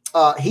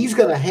 he's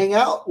going to hang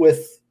out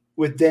with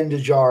Din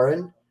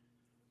Djarin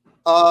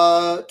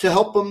to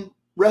help him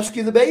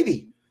rescue the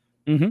baby.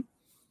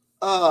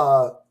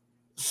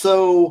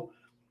 So,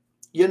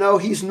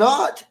 he's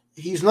not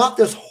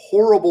this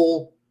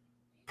horrible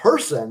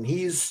person.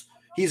 He's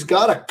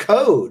got a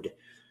code.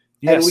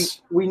 Yes. And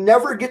we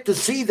never get to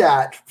see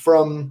that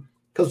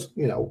because,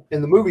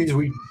 in the movies,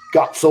 we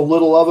got so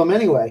little of him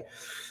anyway.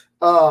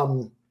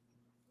 But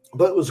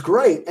it was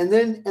great. And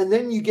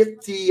then you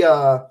get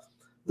the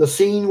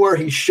scene where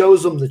he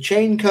shows them the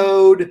chain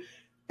code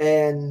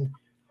and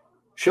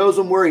shows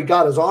them where he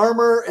got his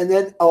armor. And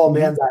then,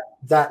 man,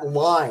 that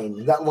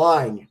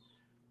line,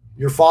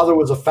 your father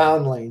was a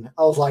foundling.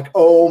 I was like,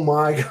 oh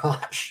my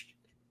gosh.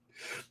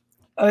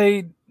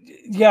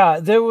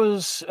 There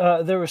was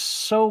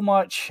so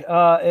much,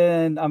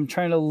 and I'm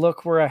trying to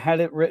look where I had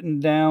it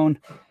written down.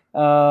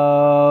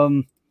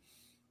 Where'd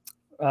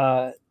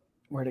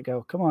it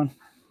go? Come on.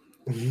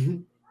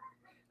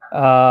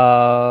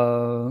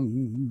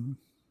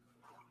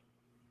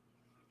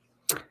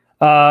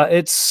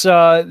 It's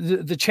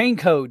the chain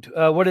code,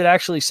 what it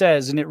actually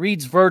says, and it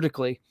reads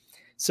vertically. It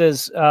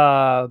says,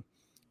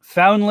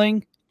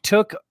 Foundling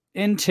took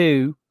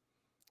into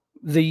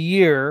the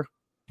year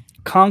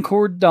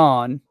Concord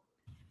Dawn,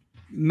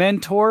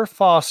 Mentor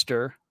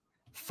Foster,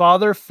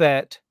 Father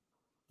Fett,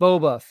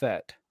 Boba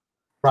Fett.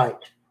 Right.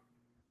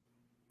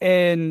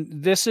 And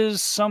this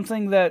is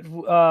something that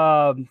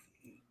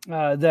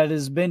that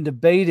has been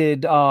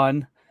debated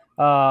on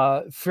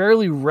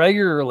fairly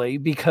regularly,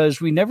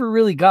 because we never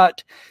really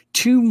got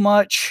too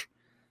much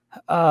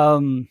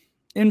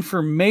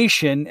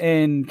information,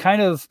 and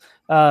kind of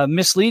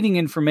misleading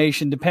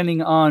information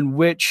depending on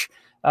which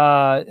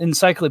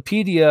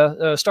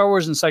encyclopedia, Star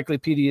Wars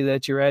encyclopedia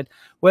that you read,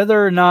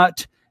 whether or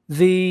not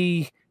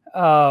the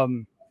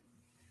Django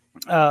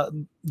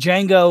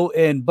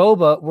and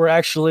Boba were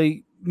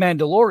actually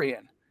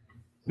Mandalorian.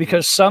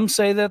 Because some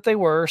say that they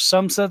were,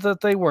 some said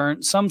that they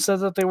weren't, some said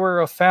that they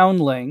were a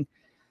foundling.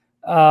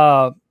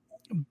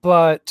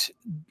 But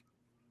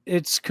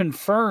it's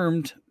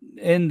confirmed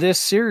in this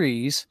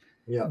series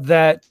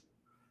that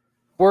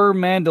were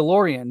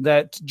Mandalorian,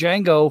 that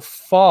Django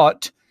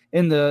fought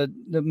in the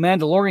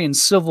Mandalorian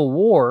Civil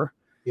War.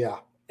 Yeah.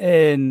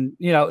 And,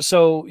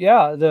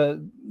 that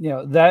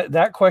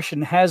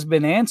question has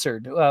been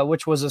answered,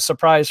 which was a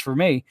surprise for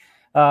me,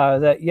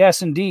 that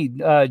yes, indeed,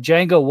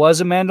 Django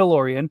was a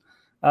Mandalorian.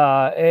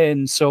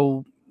 And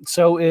so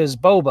is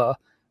Boba.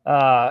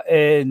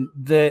 And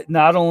that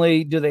not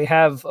only do they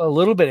have a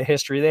little bit of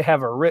history, they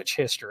have a rich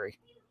history.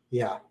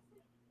 Yeah.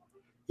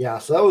 Yeah.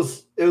 So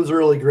it was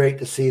really great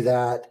to see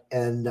that.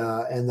 And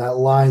that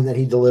line that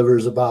he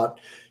delivers about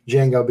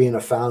Django being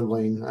a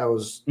foundling, that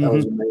was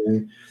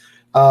amazing.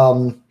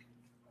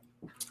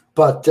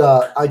 But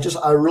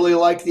I really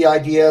like the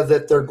idea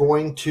that they're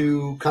going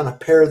to kind of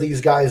pair these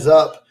guys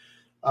up.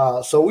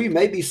 So we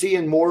may be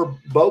seeing more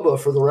Boba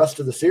for the rest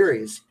of the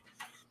series.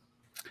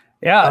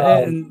 Yeah,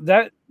 and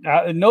that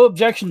no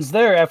objections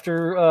there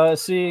after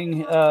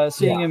seeing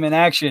him in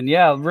action.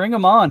 Yeah, bring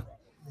him on.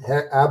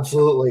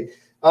 Absolutely.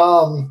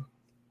 But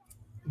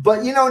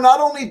not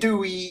only do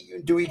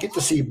we get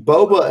to see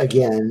Boba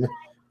again,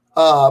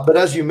 but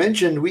as you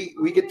mentioned,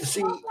 we get to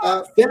see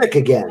Fennec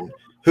again,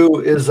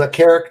 who is a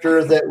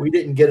character that we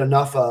didn't get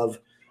enough of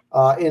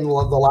in the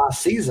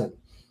last season.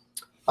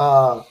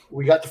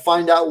 We got to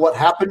find out what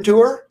happened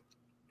to her,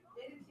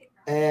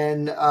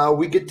 and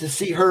we get to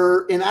see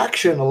her in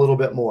action a little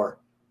bit more.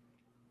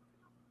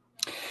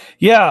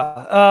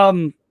 Yeah,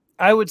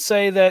 I would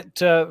say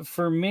that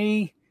for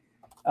me,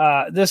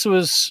 this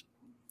was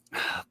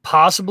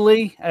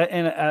possibly,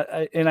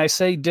 and I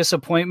say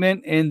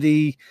disappointment in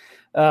the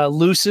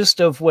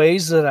loosest of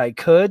ways that I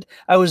could.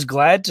 I was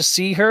glad to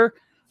see her.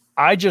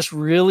 I just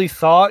really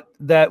thought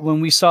that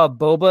when we saw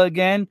Boba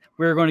again,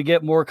 we were going to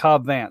get more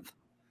Cobb Vanth.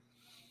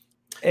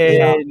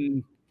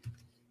 And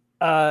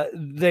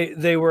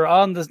they were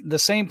on the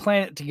same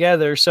planet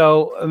together.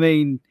 So, I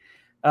mean,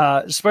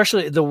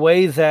 especially the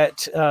way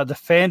that the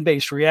fan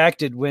base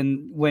reacted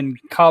when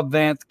Cobb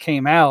Vanth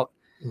came out,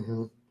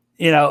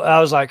 I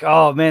was like,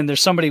 oh man,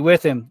 there's somebody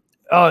with him.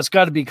 Oh, it's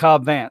got to be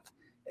Cobb Vanth.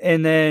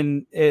 And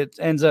then it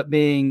ends up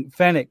being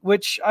Fennec,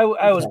 which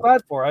I was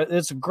glad for.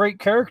 It's a great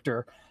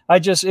character.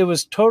 It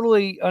was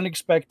totally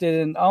unexpected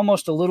and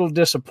almost a little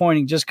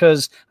disappointing, just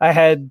because I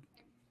had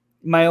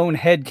my own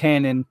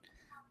headcanon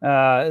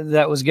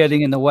that was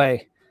getting in the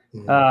way.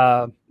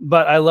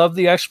 But I love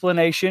the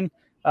explanation.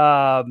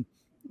 I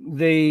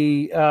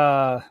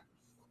had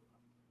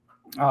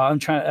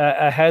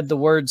the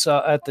words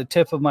at the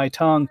tip of my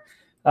tongue.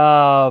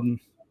 I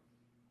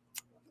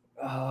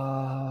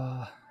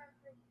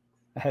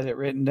had it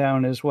written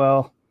down as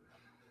well.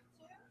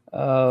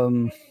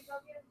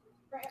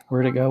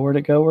 Where'd it go? Where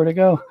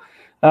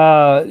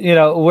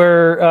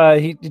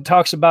he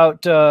talks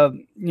about,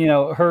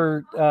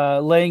 her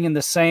laying in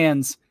the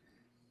sands,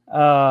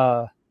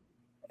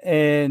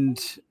 and,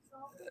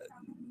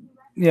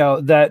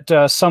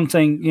 that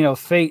something,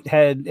 fate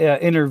had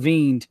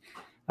intervened,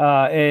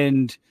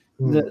 and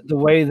the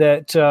way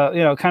that,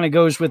 kind of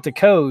goes with the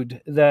code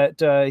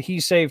that he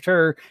saved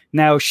her.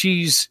 Now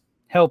she's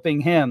helping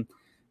him.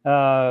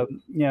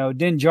 Din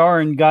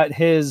Djarin got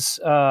his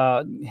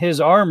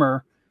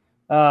armor,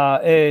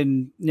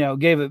 and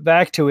gave it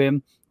back to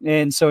him,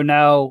 and so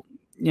now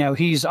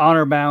he's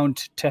honor bound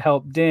to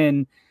help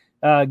Din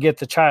get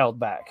the child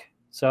back.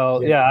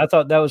 So I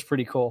thought that was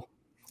pretty cool.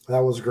 That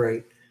was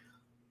great.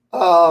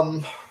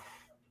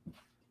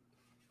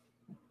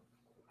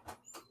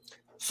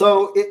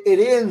 So it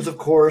ends, of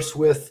course,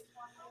 with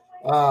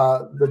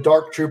the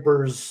Dark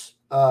Troopers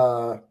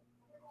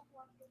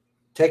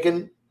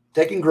taking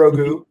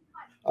Grogu,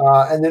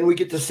 and then we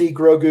get to see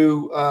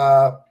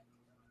Grogu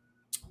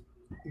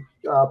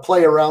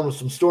play around with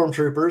some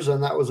stormtroopers,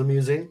 and that was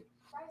amusing.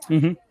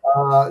 Then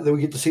we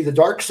get to see the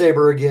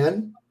Darksaber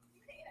again,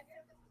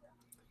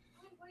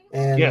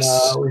 and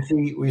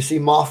we see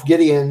Moff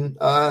Gideon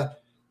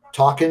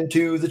talking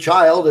to the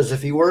child as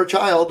if he were a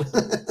child.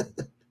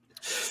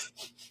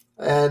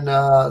 And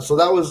so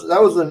that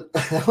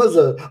was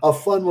a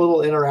fun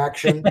little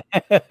interaction.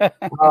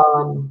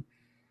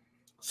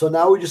 So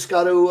now we just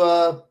got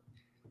to,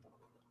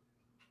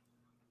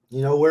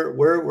 where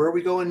are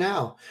we going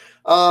now?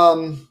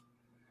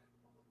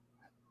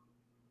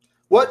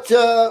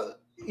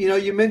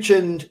 You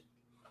mentioned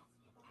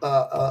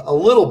a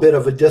little bit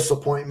of a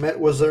disappointment.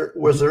 Was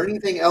there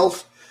anything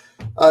else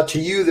to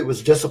you that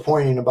was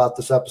disappointing about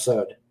this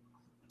episode?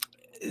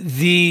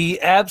 The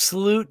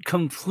absolute,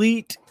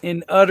 complete,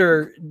 and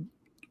utter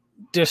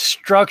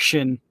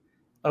destruction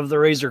of the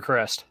Razor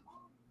Crest.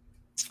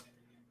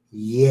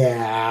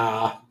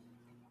 Yeah.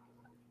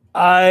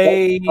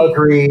 I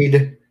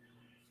agreed.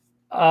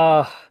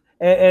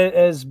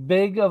 As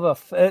big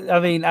of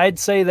I'd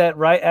say that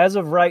as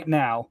of right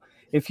now,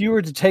 if you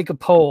were to take a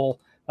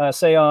poll,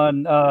 say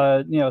on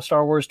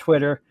Star Wars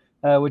Twitter,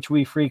 which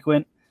we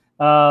frequent,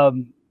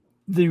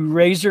 the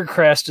Razor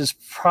Crest is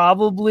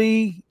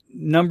probably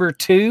number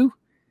 2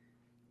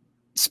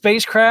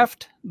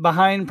 spacecraft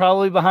behind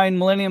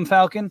Millennium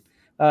Falcon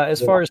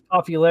as far as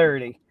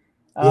popularity.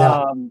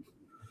 Yeah.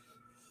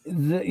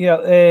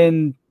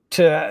 And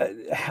to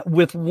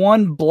with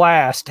one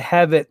blast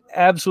have it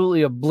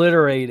absolutely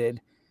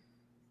obliterated.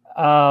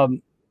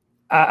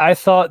 I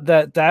thought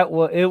that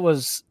it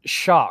was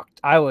shocked.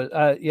 I was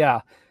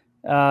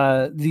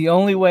the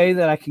only way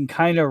that I can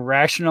kind of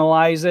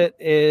rationalize it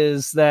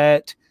is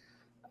that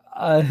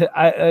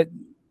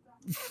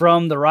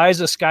from the Rise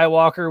of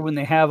Skywalker, when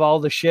they have all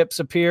the ships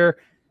appear,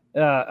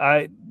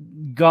 I've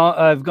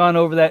gone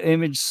over that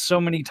image so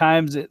many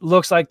times. It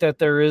looks like that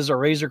there is a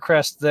Razor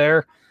Crest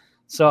there.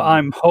 So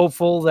I'm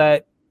hopeful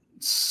that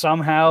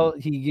somehow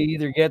he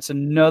either gets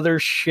another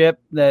ship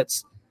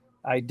that's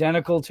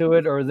identical to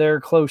it or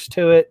they're close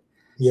to it.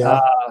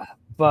 Yeah.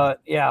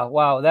 But yeah,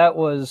 wow, that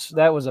was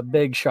a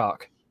big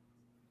shock.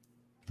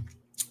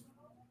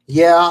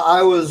 Yeah,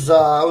 I was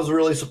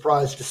really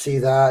surprised to see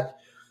that.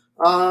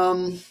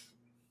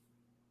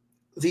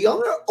 The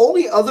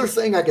only other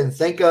thing I can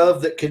think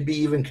of that could be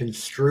even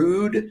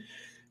construed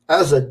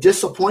as a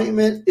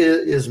disappointment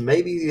is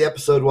maybe the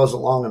episode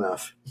wasn't long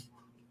enough.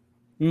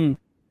 Yeah.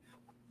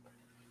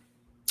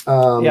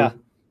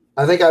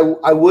 I think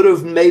I would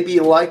have maybe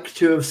liked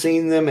to have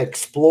seen them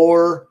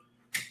explore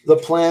the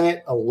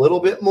planet a little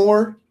bit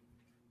more.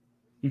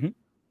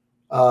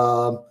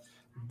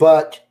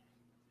 But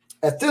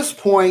at this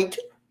point,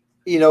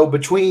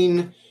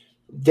 between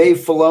Dave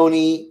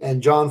Filoni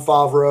and Jon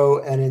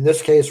Favreau, and in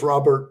this case,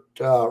 Robert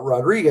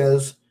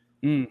Rodriguez,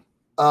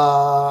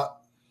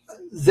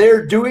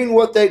 they're doing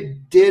what they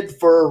did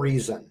for a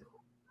reason.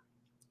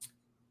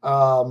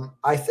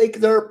 I think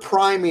they're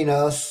priming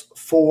us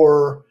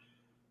for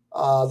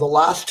the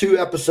last 2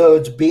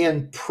 episodes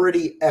being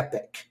pretty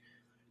epic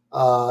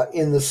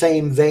in the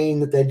same vein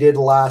that they did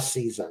last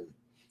season.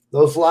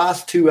 Those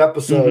last 2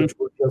 episodes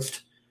were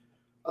just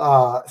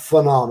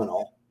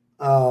phenomenal.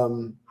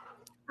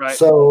 Right.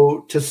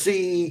 So to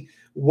see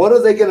what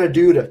are they going to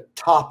do to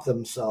top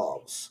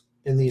themselves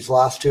in these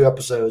last 2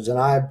 episodes, and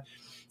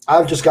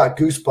I've just got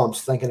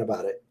goosebumps thinking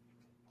about it.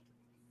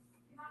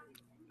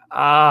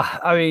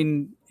 I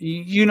mean,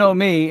 you know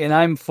me, and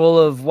I'm full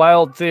of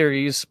wild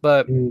theories,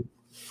 but we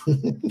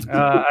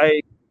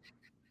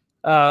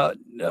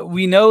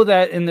know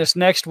that in this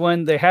next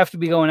one they have to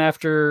be going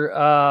after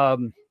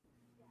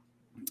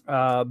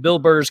Bill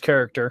Burr's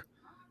character,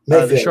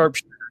 the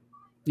sharpshooter.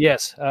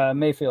 Yes,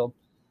 Mayfield.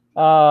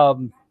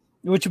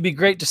 Which would be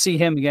great to see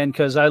him again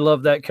because I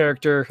love that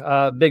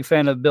character. Big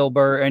fan of Bill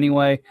Burr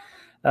anyway.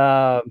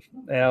 We're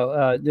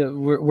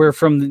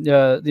from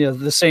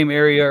the same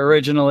area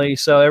originally,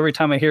 so every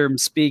time I hear him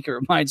speak, it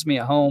reminds me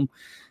of home.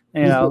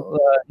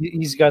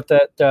 He's got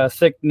that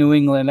thick New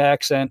England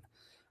accent.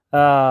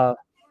 To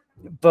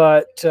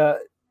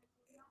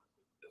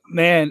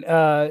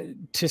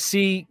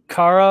see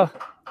Kara,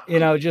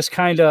 just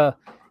kind of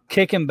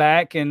kicking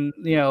back, and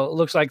it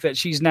looks like that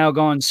she's now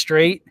gone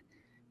straight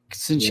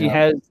since she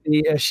has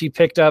she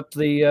picked up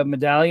the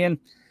medallion.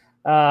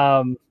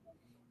 I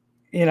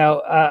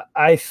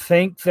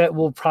think that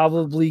we'll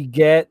probably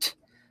get,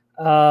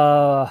 this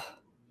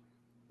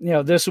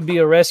will be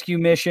a rescue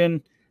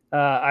mission.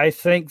 I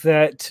think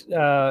that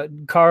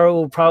Kara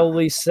will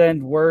probably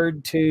send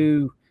word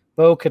to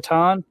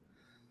Bo-Katan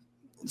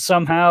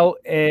somehow,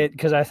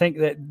 because I think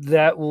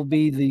that will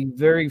be the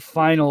very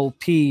final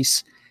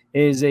piece,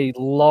 is a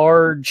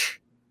large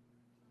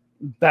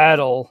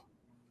battle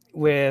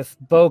with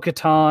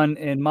Bo-Katan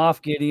and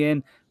Moff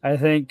Gideon. I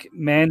think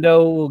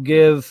Mando will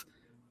give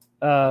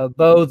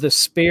Bo the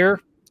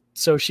spear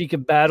so she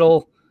could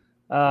battle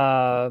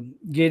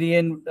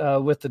Gideon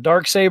with the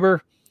Darksaber.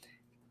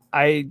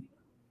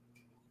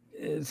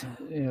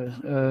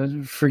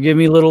 Forgive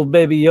me, little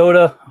baby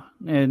Yoda,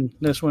 and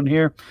this one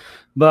here,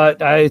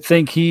 but I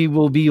think he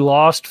will be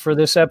lost for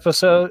this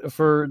episode,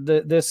 for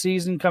this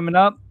season coming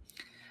up.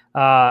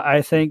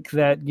 I think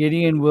that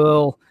Gideon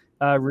will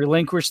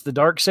relinquish the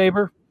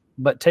Darksaber,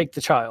 but take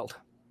the child.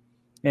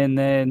 And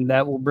then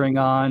that will bring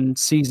on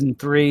season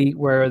 3,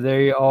 where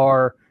they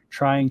are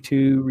trying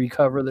to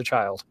recover the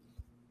child.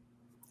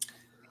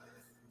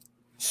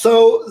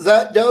 So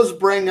that does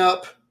bring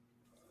up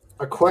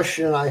a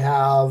question I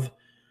have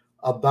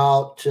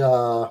about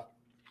the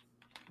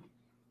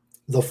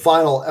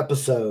final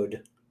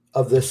episode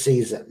of this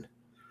season.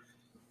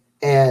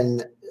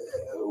 And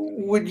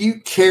would you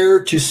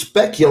care to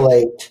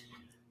speculate?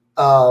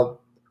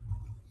 So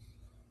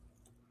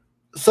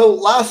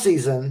last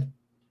season,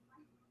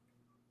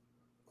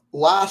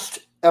 last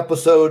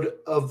episode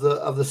of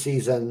the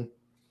season,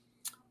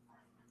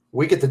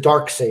 we get the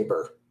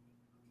Darksaber.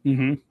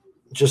 Mm-hmm.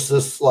 Just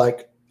this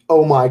like,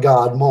 oh my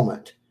God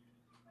moment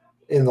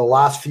in the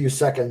last few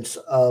seconds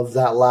of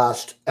that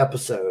last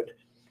episode.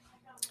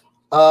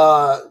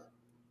 Would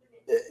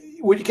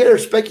you care to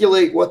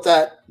speculate what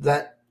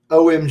that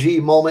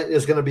OMG moment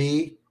is going to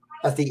be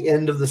at the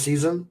end of the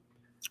season?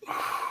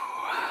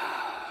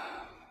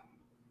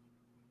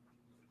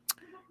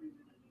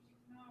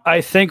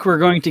 I think we're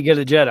going to get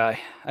a Jedi.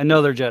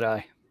 Another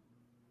Jedi.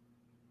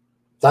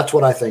 That's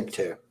what I think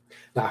too.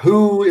 Now,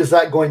 who is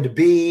that going to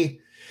be?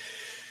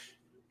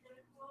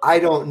 I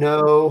don't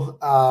know.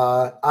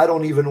 I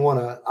don't even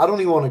want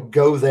to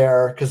go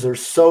there because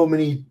there's so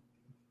many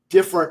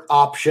different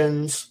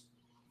options.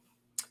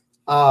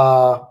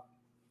 But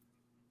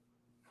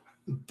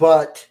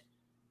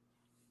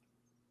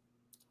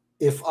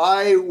if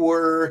I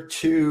were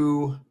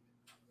to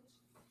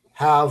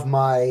have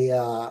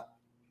my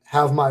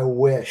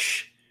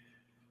wish,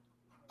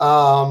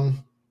 I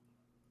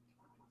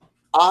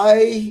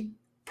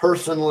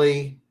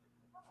personally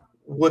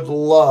would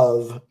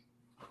love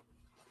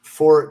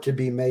for it to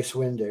be Mace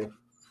Windu.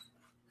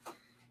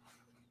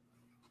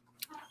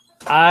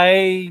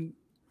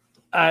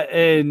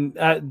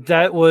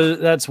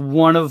 That's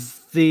one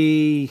of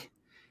the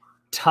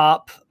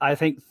top, I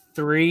think,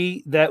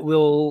 3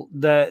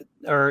 that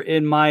are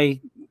in my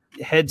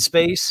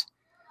headspace.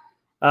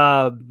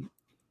 I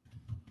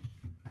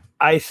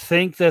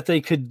think that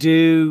they could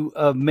do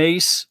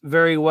Mace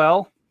very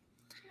well.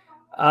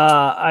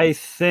 I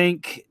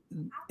think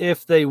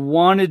if they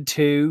wanted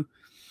to,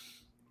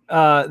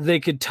 they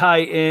could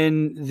tie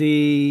in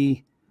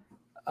the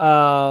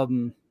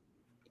Fallen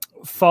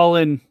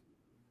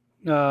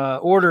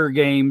Order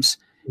games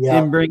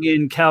and bring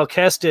in Cal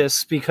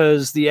Kestis,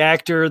 because the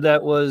actor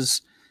that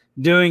was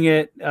doing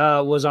it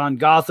was on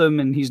Gotham,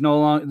 and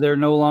they're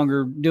no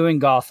longer doing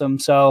Gotham.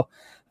 So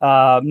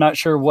I'm not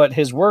sure what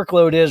his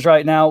workload is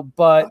right now,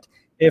 but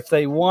if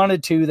they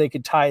wanted to, they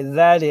could tie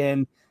that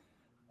in.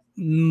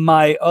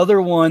 My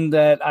other one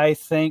that I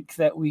think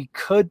that we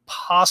could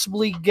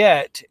possibly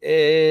get,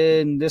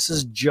 and this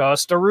is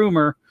just a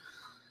rumor,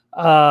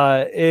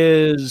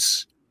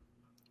 is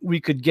we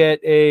could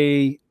get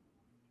a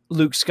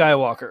Luke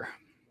Skywalker.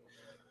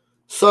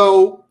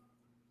 So,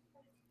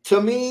 to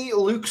me,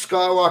 Luke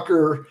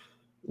Skywalker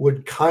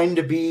would kind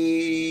of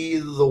be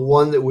the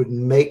one that would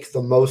make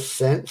the most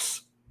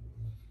sense.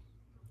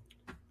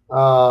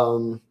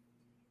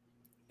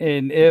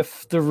 And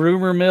if the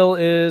rumor mill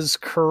is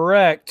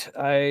correct,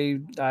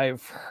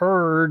 I've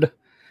heard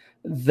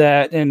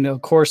that, and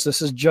of course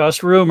this is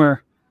just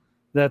rumor,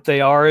 that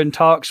they are in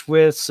talks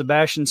with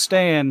Sebastian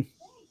Stan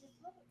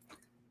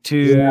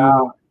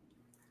to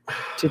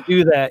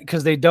do that,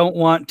 because they don't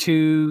want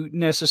to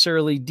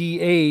necessarily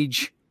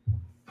de-age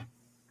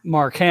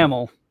Mark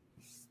Hamill.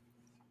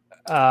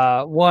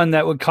 One,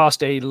 that would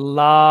cost a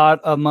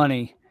lot of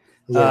money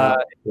to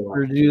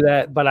do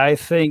that, but I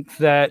think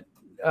that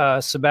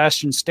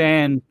Sebastian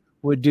Stan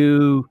would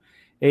do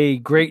a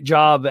great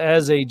job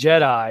as a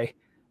Jedi,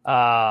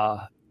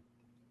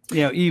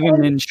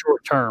 even in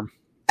short term.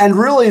 And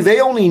really, they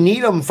only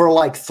need him for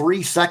like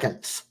 3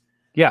 seconds.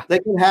 Yeah, they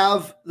can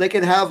have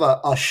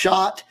a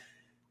shot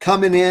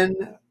coming in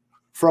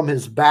from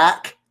his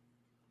back,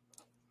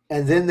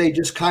 and then they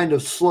just kind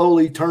of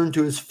slowly turn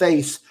to his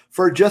face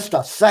for just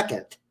a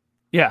second.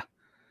 Yeah,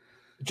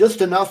 just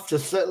enough to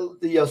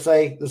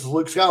say this is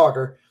Luke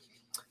Skywalker.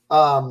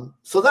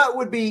 So that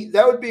would be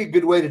a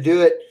good way to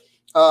do it.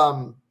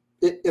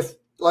 If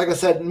like I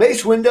said,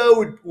 Mace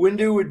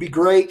Windu would be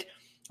great.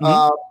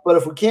 Mm-hmm. But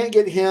if we can't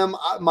get him,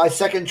 my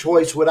second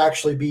choice would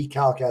actually be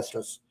Cal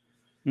Kestis.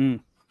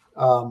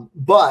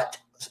 But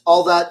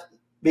all that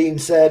being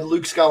said,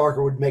 Luke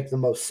Skywalker would make the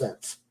most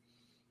sense.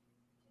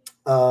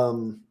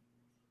 But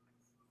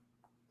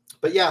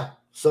yeah,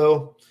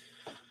 so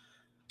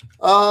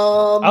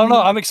I don't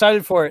know. I'm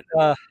excited for it.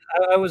 I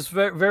was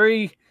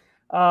very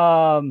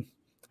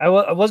I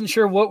wasn't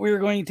sure what we were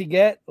going to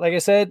get. Like I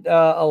said,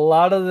 a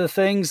lot of the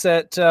things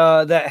that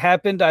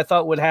happened, I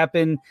thought would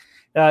happen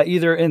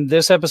either in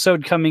this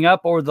episode coming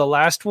up or the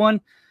last one.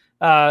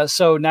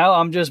 So now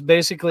I'm just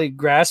basically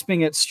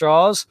grasping at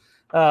straws,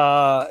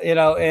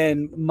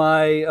 and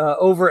my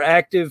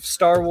overactive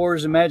Star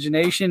Wars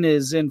imagination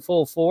is in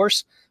full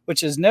force,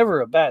 which is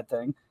never a bad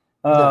thing.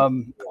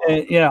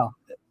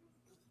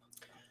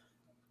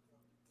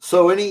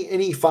 So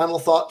any final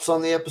thoughts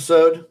on the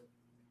episode?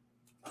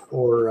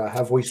 Or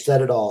have we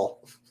said it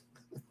all?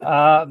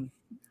 I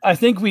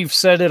think we've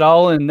said it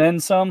all and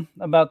then some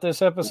about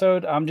this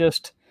episode. I'm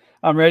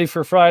ready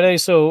for Friday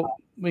so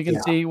we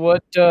can see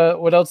what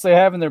else they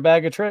have in their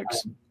bag of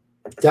tricks.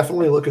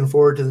 definitely looking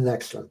forward to the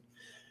next one.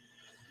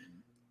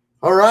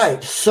 All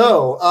right,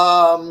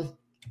 so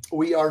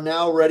we are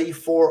now ready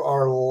for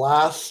our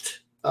last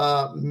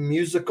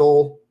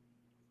musical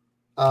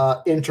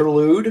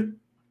interlude.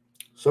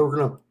 So we're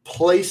going to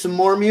play some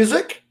more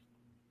music.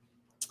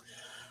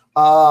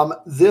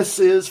 This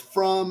is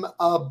from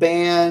a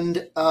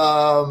band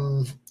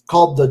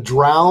called The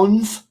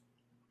Drowns.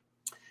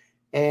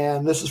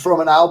 And this is from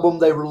an album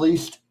they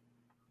released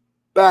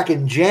back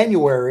in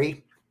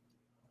January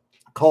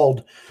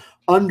called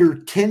Under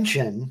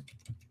Tension.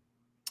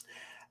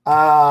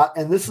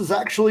 And this is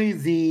actually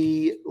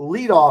the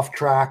lead-off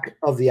track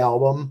of the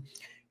album.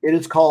 It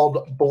is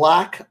called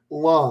Black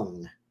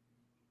Lung.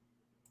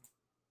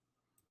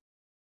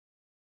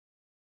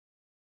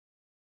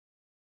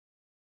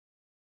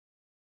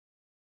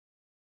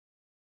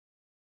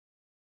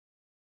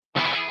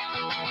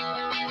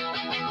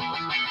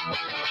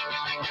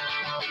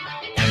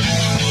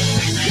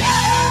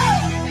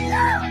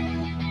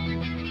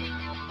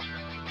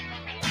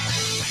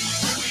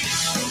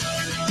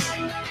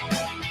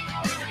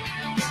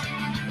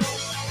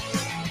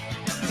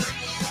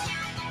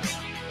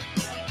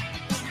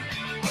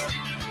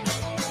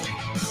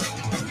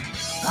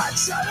 I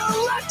tried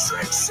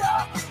electric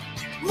shock,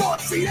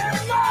 morphine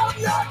and mild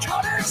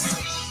narcotics,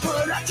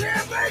 but I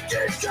can't make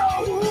it go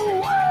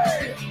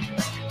away.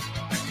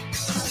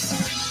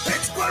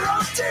 It's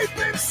burrowed deep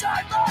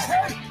inside my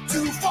head,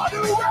 too far to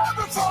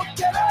ever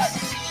forget it.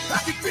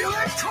 I can feel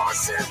it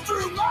coursing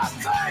through my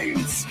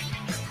veins,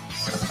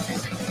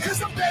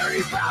 'cause I'm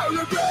buried by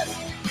regret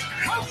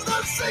of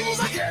the things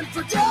I can't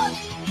forget.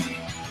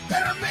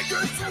 And I make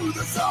her to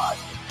the thought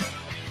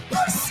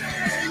by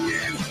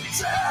singing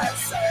that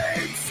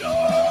same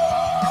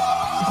song.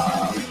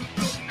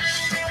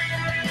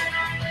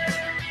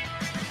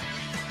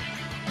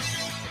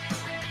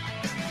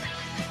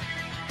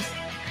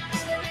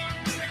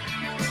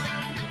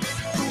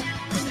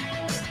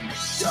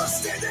 Just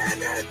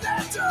standing in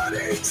that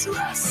dirty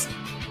dress,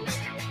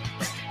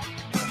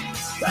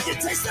 I can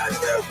taste the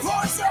new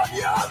parts of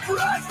your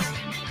breath.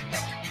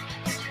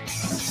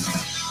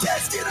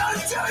 Just get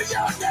under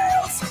your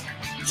nails.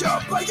 Your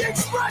big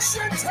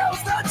expression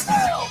tells the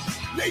tale.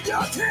 Leave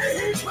your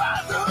keys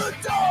by the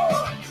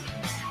door,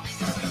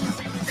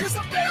 'cause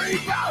I'm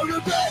buried out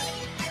of bed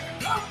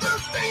of the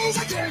things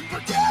I can't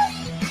forget.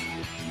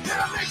 And I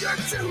make her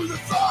to the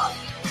thought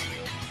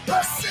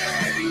by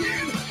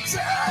singing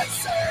that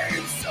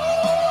same song.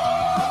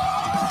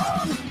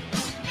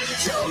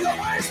 You'll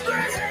always be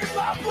in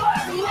my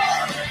black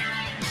love,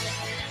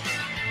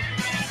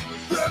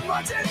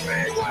 reminding me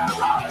where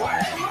I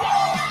went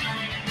wrong.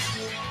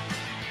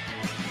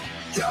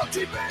 You're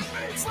keeping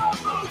me from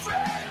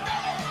moving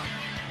on.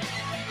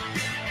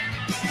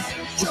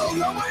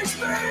 You'll always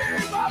be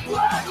my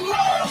black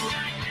love.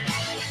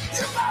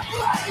 You're my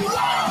black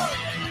love.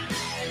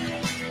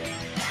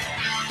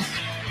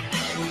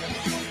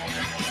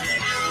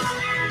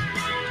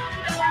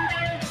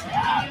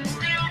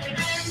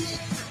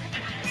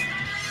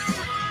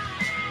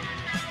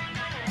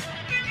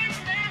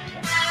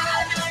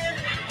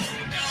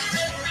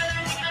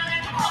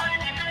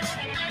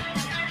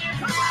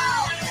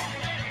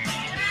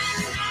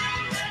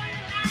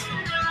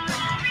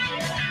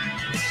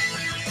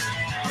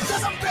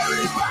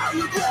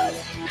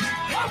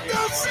 Of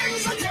the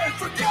things I can't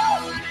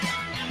forget,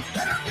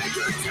 and I make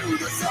her to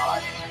the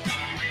thought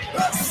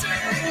of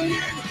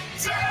singing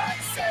that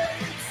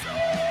same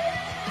song.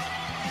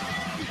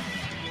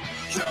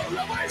 You'll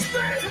always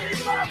be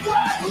my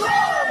black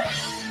love,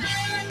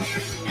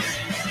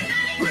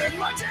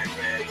 reminding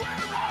me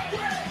where I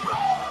went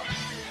wrong.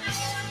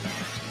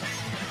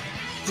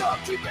 You're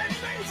keeping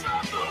me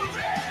from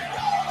moving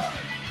on.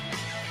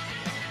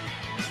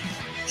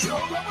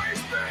 You'll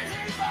always be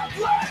my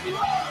black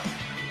love.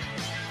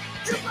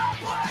 You're my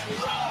black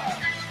love.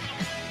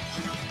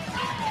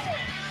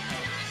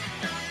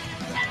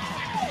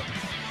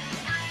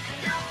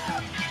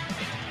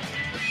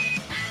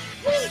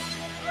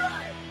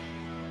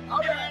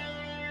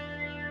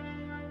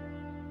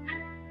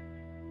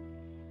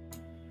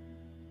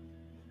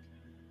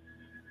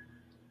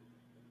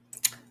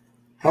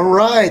 All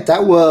right,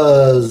 that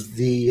was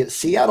the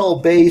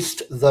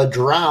Seattle-based The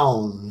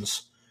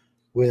Drowns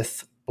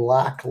with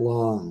Black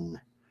Lung.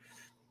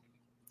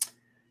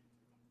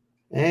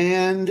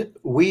 And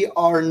we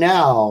are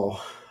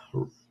now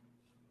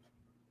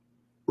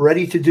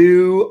ready to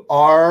do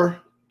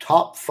our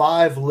top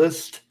 5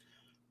 list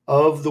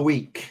of the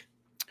week.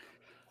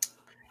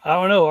 I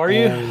don't know. Are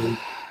you?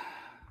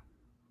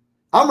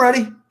 I'm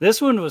ready.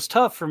 This one was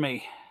tough for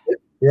me.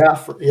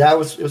 Yeah, it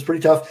was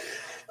pretty tough.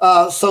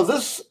 So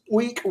this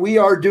week we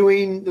are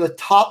doing the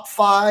top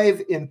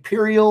 5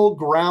 Imperial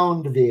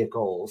ground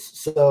vehicles.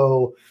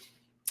 So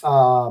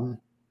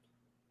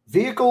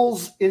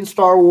vehicles in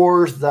Star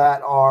Wars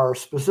that are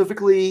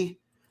specifically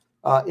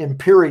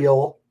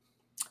Imperial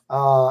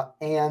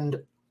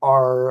and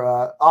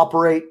are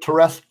operate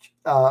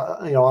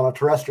on a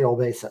terrestrial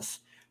basis.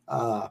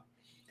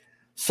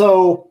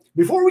 So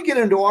before we get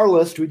into our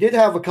list, we did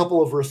have a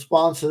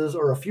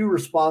few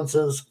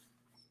responses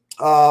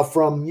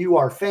from You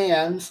Are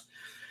Fans.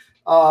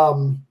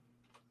 On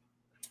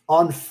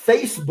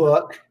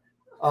Facebook,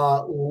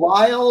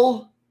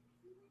 Lyle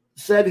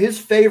said his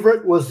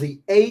favorite was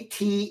the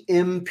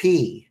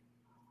ATMP.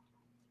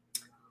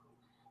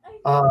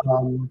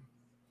 I'm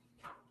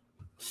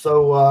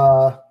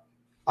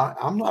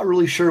not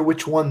really sure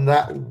which one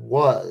that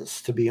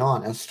was, to be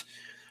honest.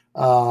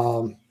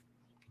 That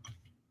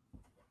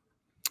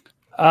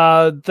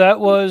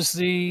was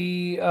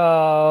the.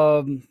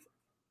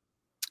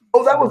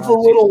 That was the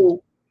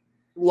little,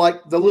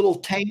 like the little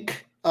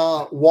tank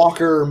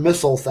walker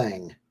missile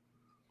thing.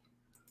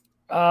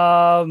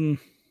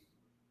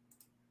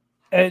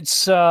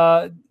 It's.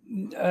 I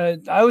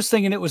was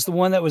thinking it was the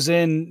one that was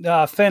in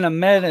Phantom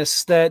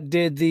Menace that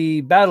did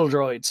the battle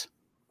droids.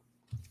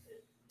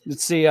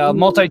 It's the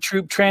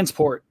multi-troop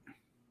transport.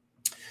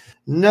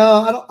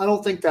 No, I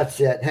don't think that's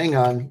it. Hang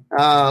on.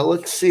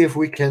 Let's see if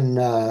we can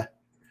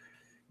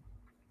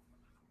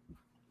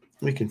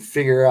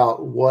figure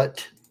out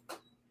what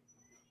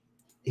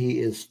he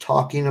is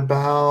talking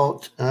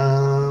about.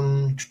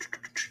 Oh,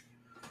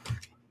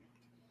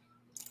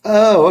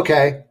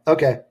 okay.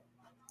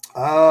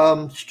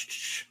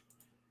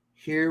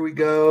 Here we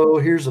go.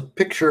 Here's a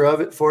picture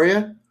of it for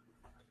you.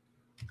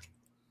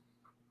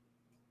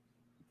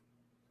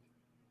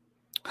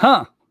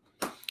 Huh.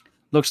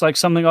 Looks like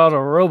something out of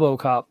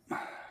RoboCop.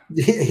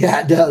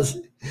 Yeah, it does.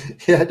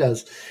 Yeah, it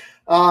does.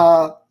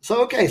 So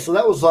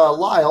that was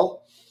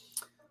Lyle.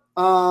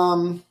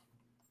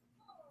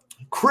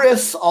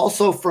 Chris,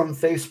 also from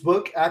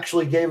Facebook,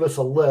 actually gave us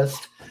a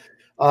list.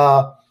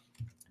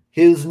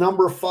 His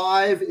number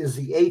 5 is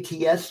the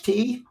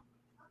ATST.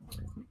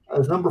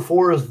 His number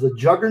 4 is the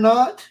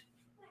Juggernaut.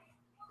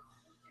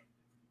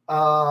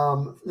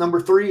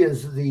 Number 3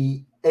 is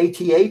the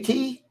AT-AT.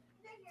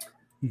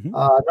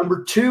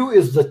 Number 2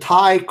 is the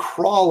TIE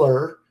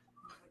Crawler.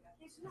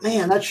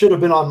 Man, that should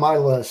have been on my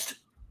list.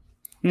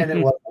 And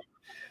it wasn't.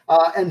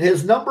 And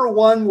his number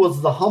 1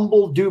 was the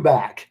Humble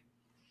Dewback.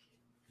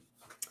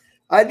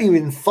 I hadn't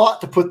even thought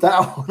to put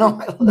that one on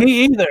my list.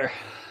 Me either.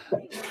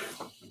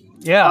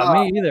 Yeah,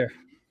 me either.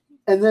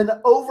 And then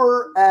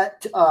over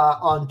at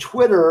on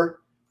Twitter,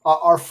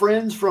 our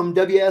friends from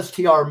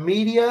WSTR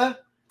Media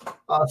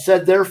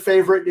said their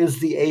favorite is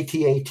the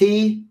AT-AT.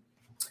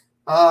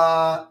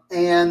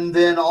 And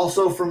then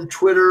also from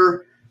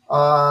Twitter,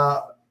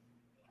 one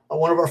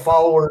of our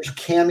followers,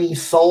 Cami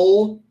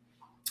Soul,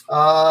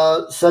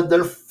 said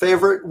their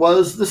favorite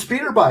was the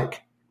speeder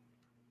bike.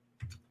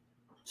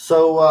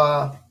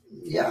 So,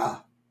 yeah.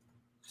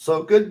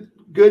 So good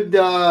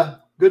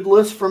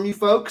list from you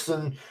folks,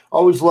 and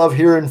always love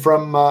hearing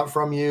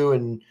from you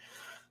and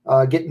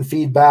getting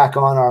feedback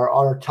on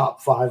our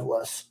top 5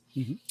 lists.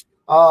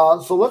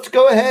 So let's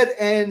go ahead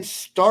and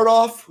start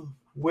off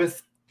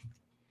with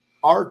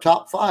our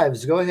top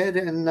 5s. Go ahead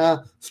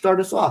and start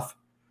us off.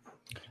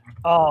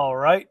 All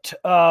right.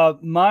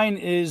 Mine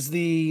is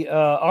the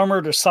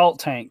armored assault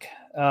tank.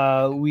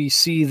 We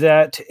see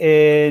that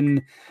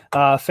in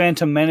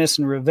Phantom Menace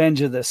and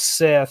Revenge of the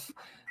Sith.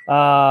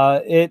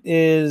 It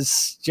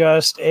is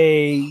just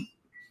a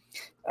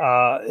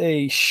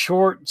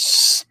short,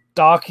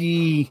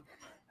 stocky,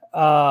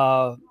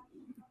 little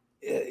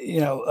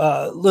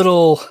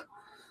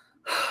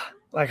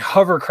like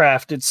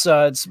hovercraft. It's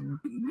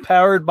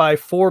powered by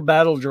 4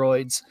 battle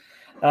droids,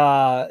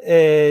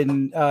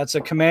 and it's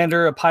a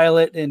commander, a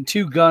pilot, and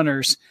 2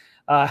 gunners.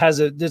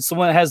 It's the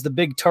one that has the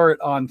big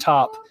turret on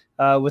top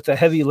with a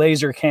heavy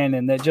laser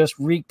cannon that just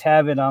wreaked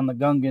havoc on the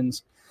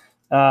Gungans.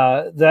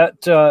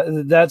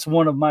 That's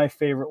one of my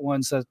favorite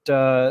ones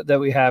that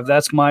we have.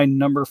 That's my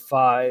number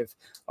 5,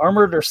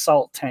 armored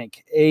assault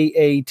tank,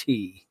 AAT.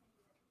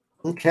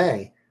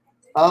 Okay.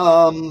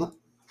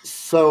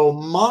 So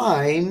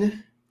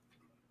mine,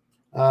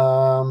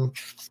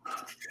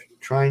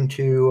 trying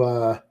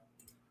to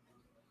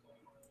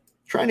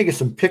get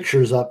some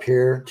pictures up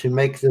here to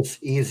make this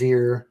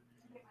easier,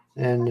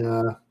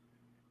 and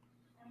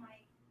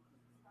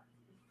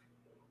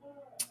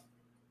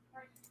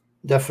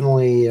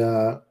definitely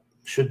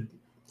should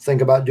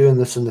think about doing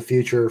this in the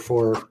future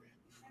for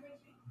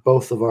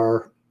both of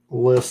our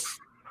lists.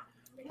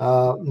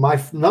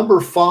 My number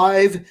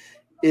 5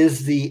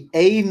 is the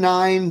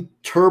A9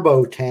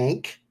 turbo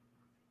tank.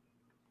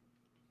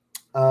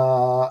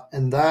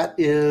 And that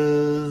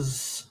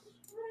is,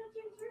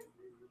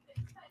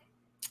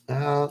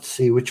 let's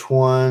see which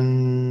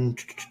one.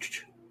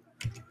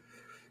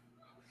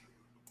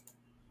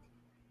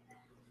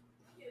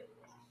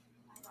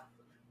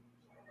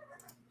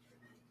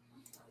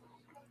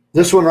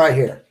 This one right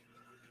here.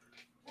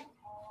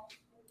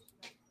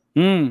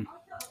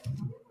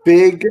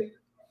 Big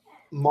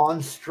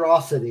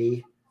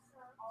monstrosity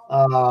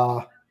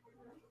that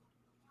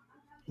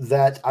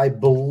I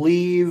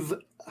believe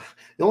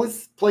the only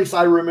place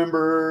I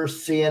remember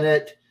seeing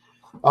it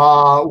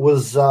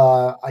was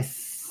I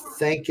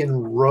think in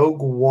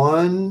Rogue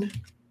One.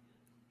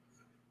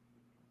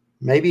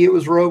 Maybe it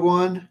was Rogue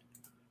One.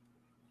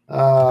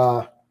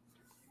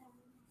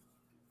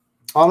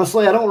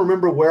 Honestly, I don't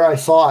remember where I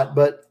saw it,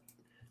 but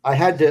I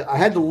had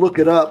to look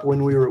it up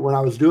when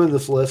I was doing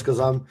this list, because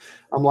I'm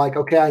like,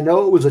 okay, I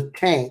know it was a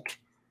tank,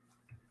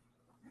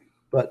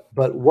 but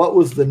what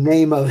was the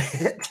name of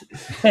it?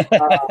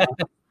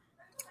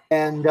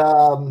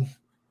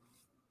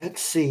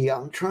 Let's see.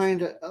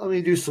 Let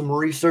me do some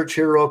research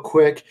here real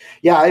quick.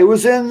 Yeah, it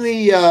was in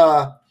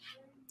the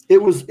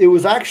it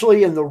was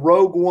actually in the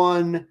Rogue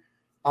One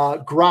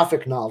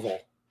graphic novel.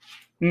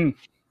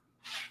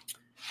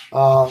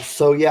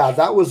 So yeah,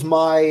 that was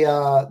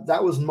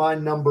my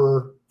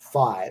number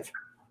 5.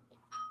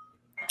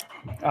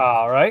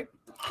 All right.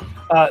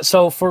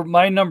 So for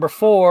my number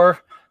 4,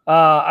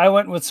 I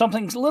went with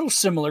something a little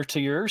similar to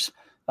yours.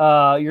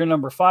 Your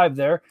number 5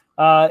 there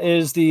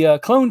is the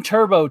Clone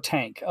Turbo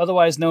tank,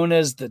 otherwise known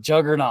as the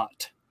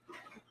Juggernaut.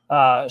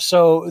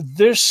 So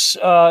this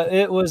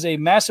it was a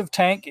massive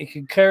tank. It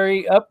could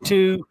carry up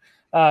to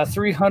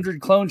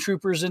 300 clone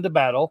troopers into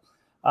battle.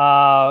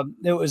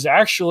 It was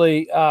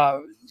actually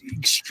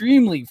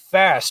extremely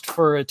fast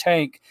for a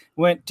tank.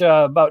 Went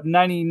about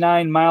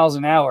 99 miles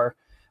an hour.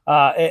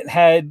 It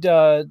had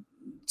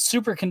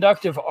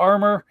superconductive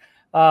armor.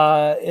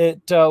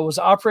 It was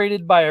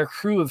operated by a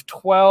crew of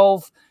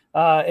 12.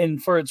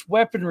 And for its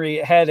weaponry,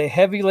 it had a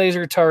heavy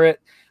laser turret,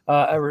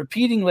 a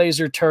repeating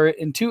laser turret,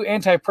 and 2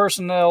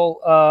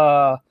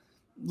 anti-personnel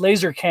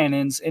laser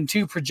cannons, and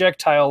 2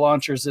 projectile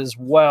launchers as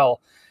well.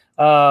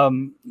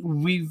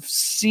 We've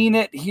seen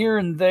it here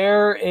and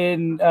there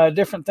in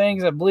different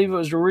things. I believe it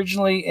was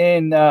originally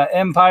in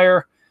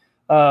Empire,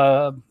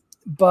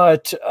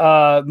 but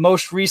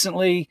most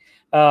recently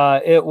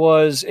it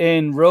was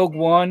in Rogue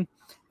One.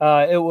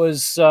 It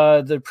was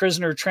the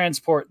prisoner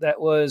transport that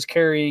was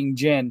carrying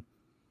Jyn.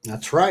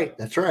 That's right.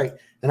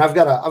 And I've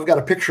got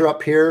a picture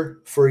up here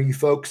for you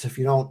folks if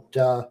you don't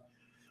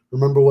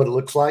remember what it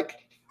looks like.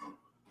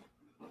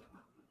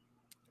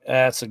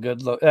 That's a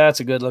good look. That's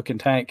a good looking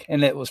tank,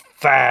 and it was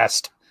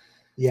fast.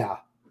 Yeah,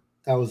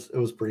 it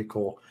was pretty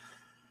cool.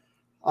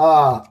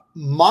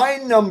 My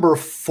number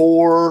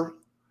 4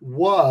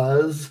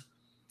 was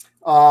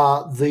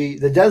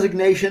the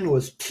designation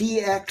was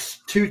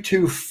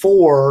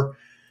TX-224,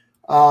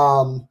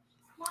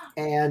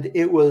 and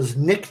it was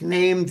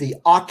nicknamed the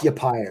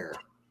Occupier.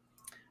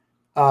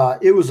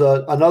 It was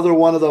another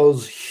one of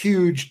those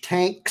huge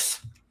tanks.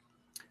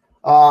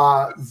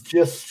 I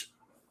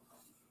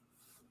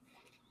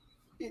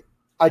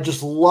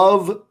just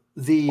love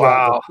the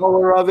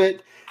color of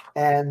it,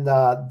 and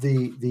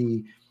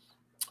the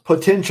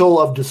potential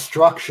of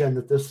destruction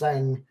that this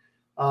thing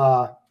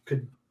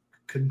could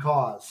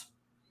cause.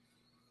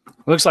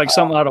 Looks like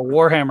something out of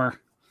Warhammer.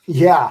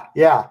 Yeah,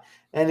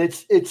 and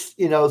it's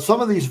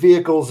some of these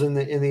vehicles in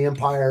the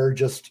Empire are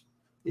just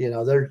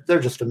they're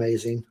just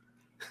amazing.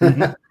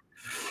 Mm-hmm.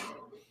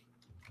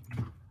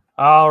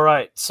 All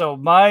right, so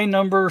my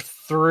number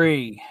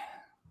 3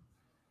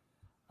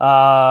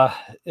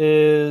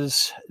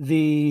 is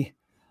the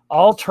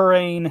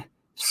all-terrain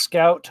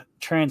scout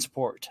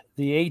transport,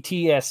 the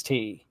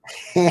ATST,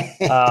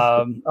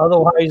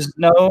 otherwise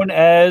known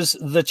as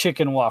the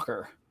Chicken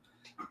Walker.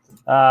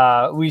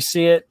 We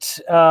see it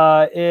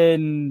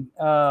in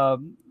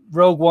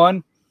Rogue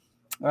One.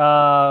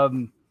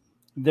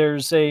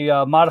 There's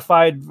a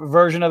modified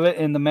version of it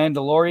in the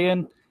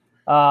Mandalorian,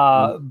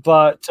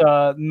 but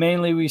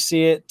mainly we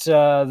see it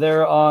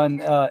there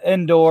on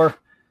Endor.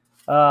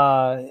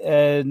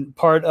 And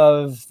part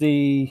of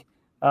the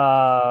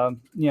the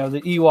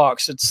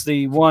Ewoks. It's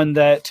the one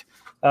that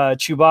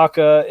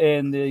Chewbacca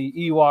and the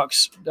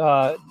Ewoks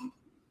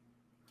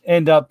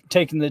end up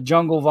taking the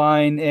jungle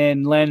vine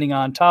and landing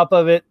on top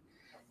of it.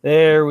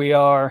 There we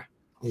are.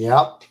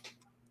 Yep.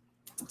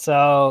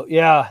 So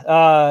yeah,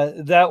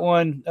 that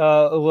one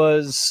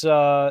was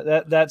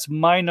that's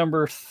my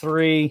number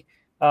 3.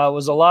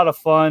 Was a lot of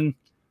fun.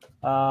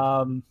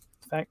 In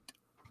fact.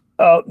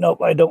 Oh,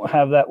 nope, I don't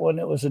have that one.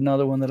 It was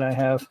another one that I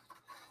have.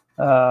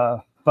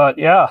 But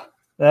yeah,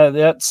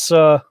 that's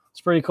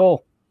it's pretty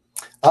cool.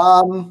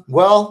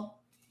 Well,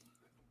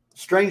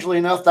 strangely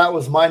enough, that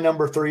was my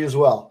number 3 as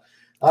well.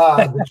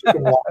 The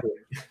Chicken Walker.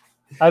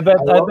 I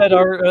bet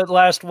our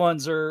last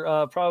ones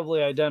are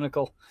probably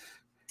identical.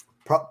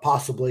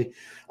 Possibly.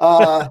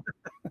 But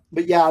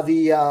yeah,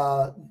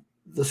 the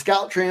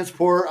scout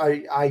transport,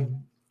 I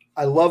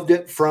loved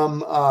it from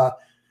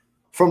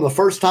the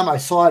first time I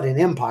saw it in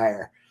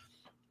Empire.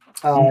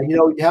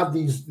 You have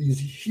these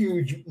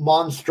huge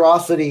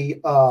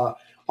monstrosity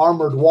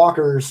armored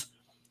walkers,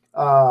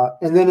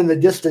 and then in the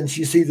distance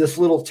you see this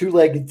little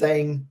 2-legged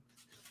thing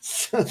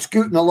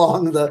scooting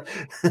along the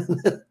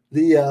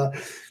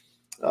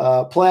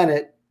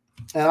planet,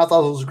 and I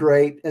thought it was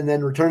great. And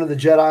then Return of the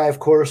Jedi, of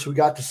course, we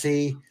got to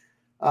see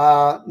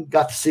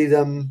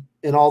them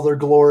in all their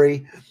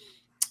glory,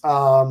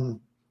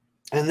 and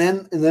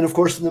then of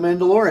course in the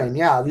Mandalorian.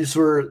 Yeah, it was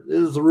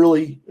a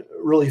really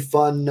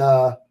fun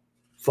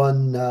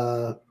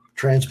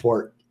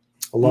transport.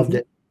 I loved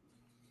it.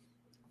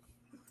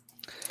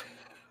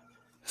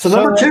 So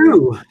number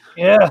 2.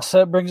 Yes,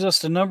 that brings us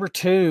to number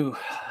 2.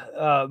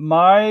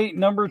 My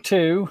number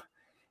 2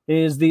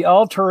 is the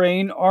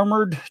All-Terrain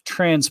Armored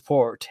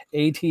Transport,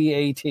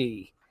 AT-AT.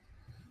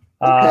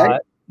 Okay.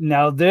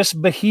 Now, this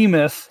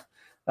behemoth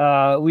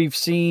we've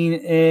seen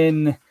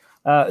in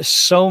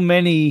so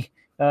many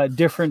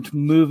different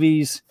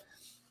movies,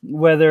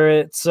 whether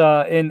it's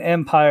in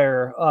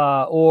Empire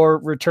or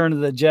Return of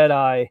the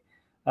Jedi.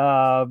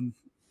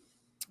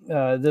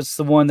 That's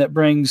the one that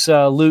brings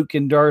Luke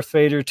and Darth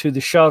Vader to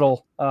the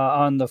shuttle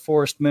on the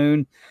forest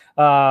moon.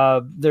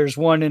 There's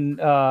one in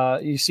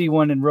you see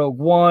one in Rogue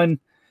One.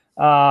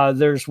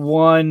 There's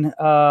one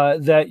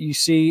that you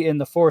see in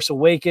The Force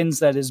Awakens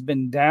that has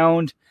been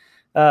downed,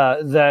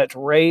 that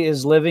Rey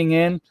is living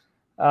in.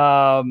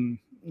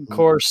 Of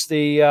course,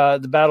 the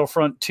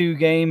Battlefront 2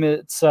 game,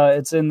 it's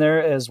in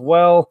there as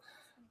well.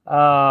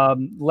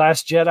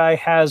 Last Jedi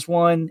has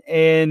one,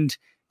 and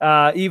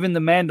even The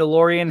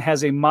Mandalorian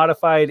has a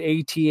modified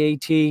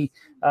AT-AT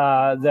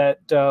that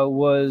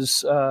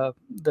was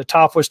the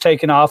top was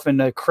taken off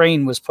and a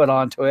crane was put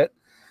onto it.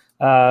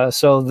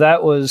 So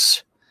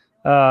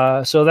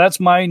that's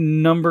my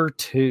number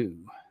 2.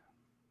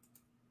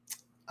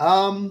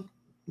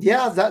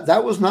 Yeah,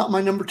 that was not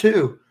my number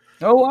 2.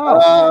 Oh,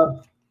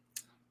 wow.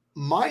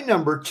 My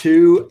number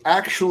 2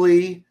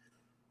 actually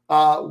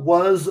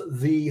was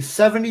the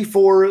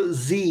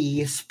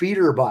 74Z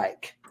speeder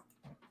bike.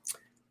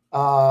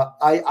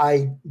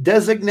 I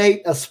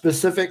designate a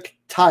specific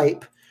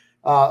type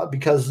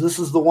because this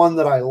is the one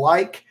that I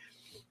like.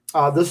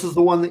 This is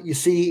the one that you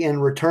see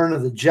in Return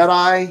of the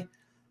Jedi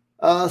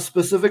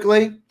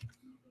specifically.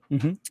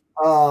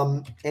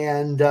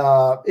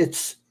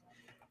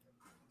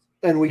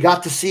 And we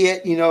got to see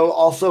it,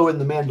 also in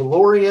The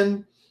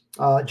Mandalorian,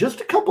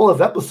 just a couple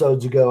of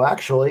episodes ago,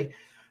 actually,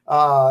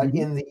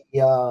 in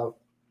the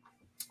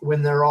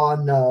when they're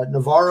on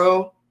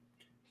Navarro,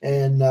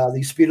 and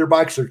these speeder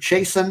bikes are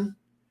chasing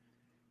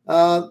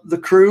the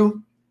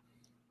crew.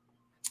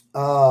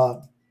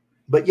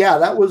 But yeah,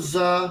 that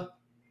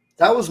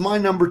was my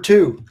number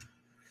 2.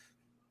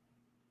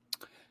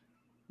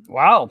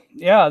 Wow.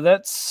 Yeah,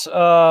 that's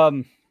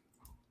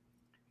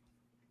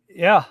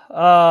yeah.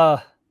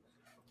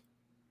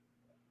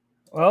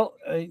 Well,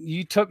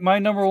 you took my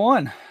number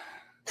 1.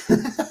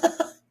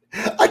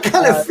 I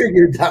kind of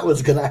figured that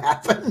was going to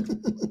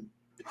happen.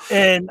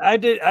 And I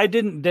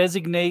didn't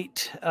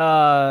designate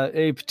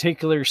a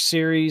particular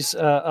series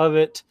of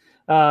it.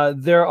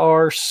 There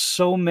are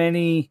so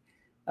many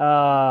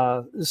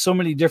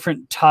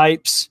different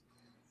types.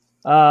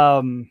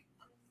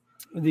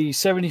 The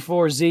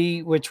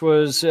 74Z, which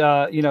was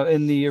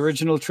in the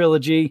original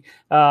trilogy,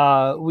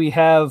 we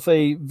have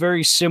a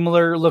very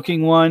similar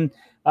looking one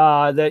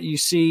that you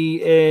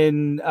see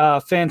in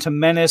Phantom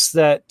Menace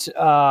that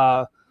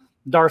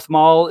Darth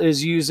Maul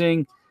is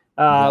using.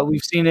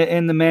 We've seen it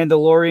in The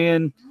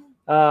Mandalorian.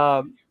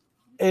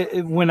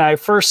 When I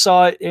first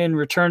saw it in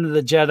Return of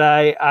the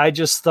Jedi, I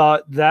just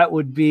thought that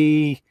would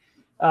be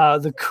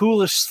the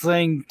coolest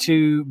thing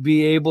to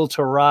be able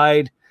to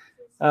ride.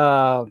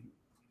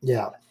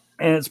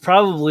 And it's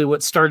probably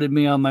what started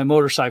me on my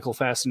motorcycle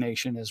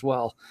fascination as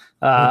well.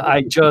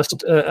 I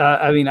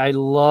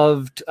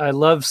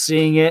loved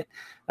seeing it.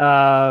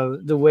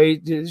 The way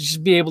to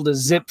just be able to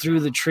zip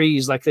through the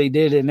trees like they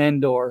did in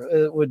Endor,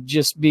 it would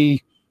just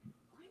be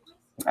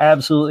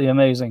absolutely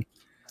amazing.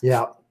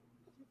 Yeah.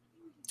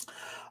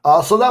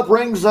 So that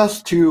brings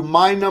us to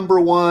my number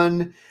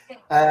 1.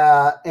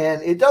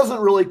 And it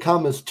doesn't really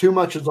come as too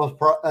much as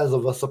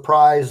of a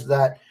surprise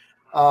that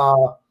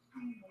our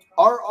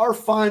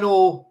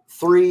final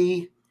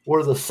 3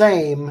 were the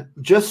same,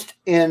 just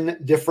in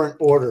different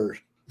orders.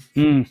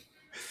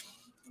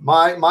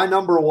 My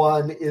number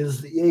 1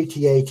 is the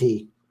AT-AT.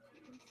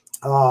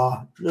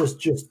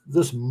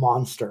 This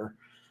monster.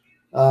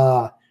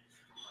 How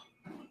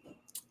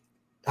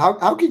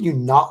could you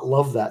not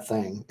love that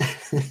thing?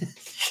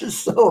 It's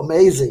just so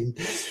amazing.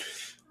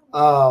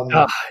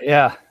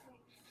 Yeah.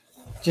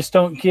 Just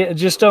don't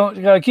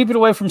keep it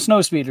away from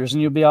snow speeders,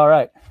 and you'll be all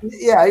right.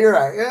 Yeah, you're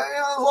right.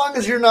 As long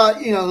as you're not,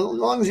 as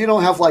long as you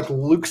don't have like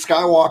Luke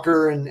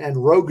Skywalker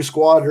and Rogue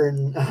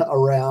Squadron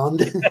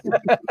around.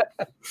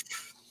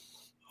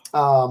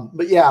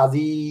 But yeah,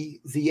 the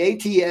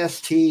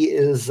AT-ST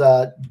is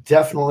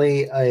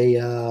definitely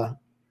an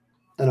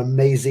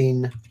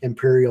amazing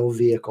Imperial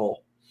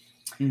vehicle.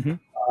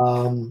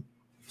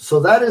 So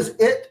that is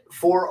it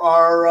for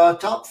our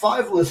top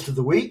 5 list of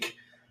the week.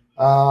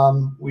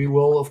 We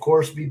will, of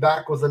course, be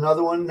back with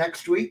another one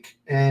next week,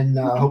 and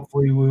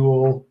hopefully we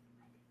will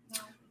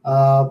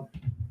come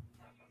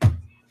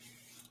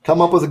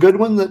up with a good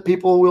one that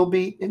people will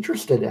be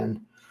interested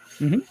in.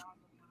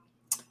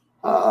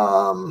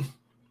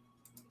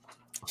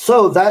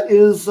 So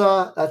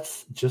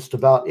that's just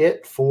about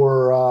it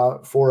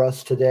for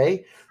us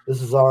today.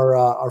 This is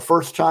our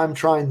first time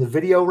trying the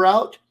video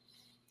route.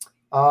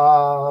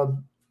 Thought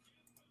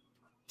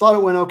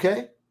it went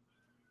okay.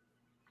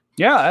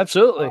 Yeah,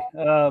 absolutely.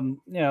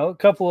 A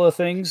couple of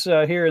things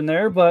here and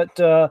there, but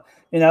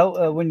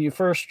when you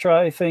first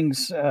try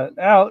things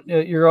out,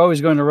 you're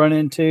always going to run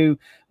into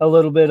a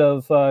little bit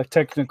of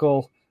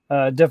technical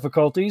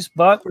difficulties,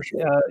 but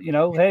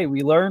hey,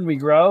 we learn, we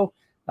grow,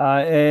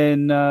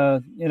 and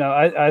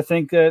I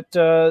think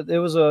that it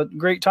was a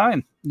great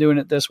time doing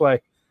it this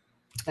way.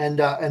 And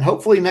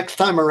hopefully next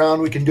time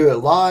around we can do it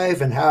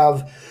live and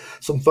have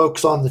some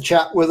folks on the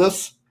chat with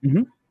us.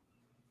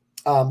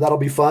 Mm-hmm. That'll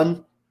be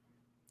fun.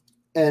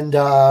 And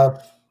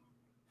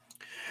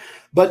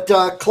but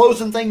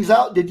closing things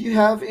out, did you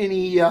have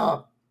any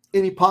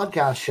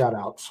podcast shout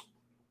outs?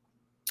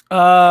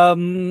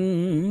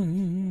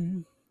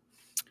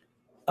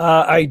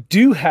 I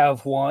do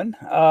have one.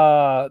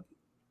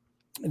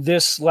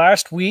 This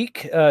last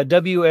week,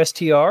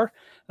 WSTR,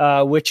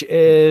 which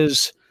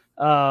is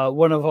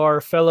one of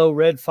our fellow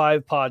Red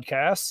 5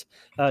 podcasts,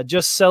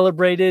 just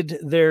celebrated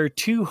their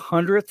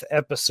 200th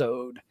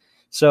episode.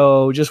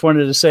 So just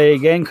wanted to say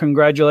again,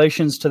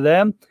 congratulations to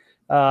them.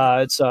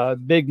 It's a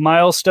big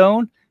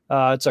milestone.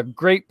 It's a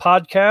great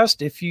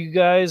podcast. If you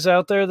guys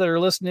out there that are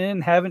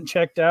listening haven't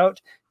checked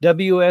out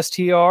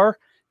WSTR,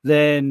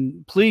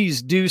 then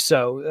please do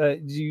so.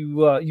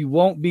 You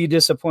won't be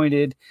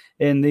disappointed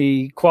in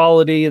the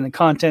quality and the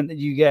content that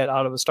you get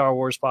out of a Star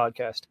Wars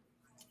podcast.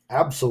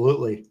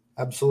 Absolutely.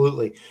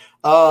 Absolutely.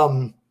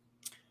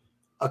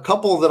 A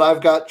couple that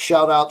I've got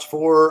shout outs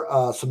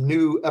for, some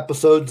new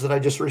episodes that I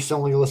just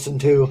recently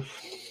listened to.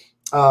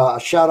 A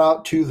shout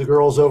out to the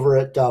girls over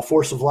at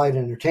Force of Light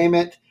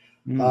Entertainment.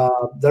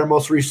 Their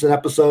most recent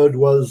episode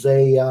was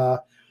a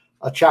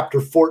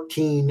chapter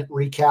 14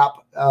 recap,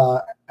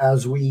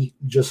 as we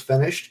just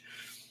finished.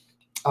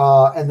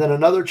 And then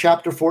another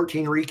chapter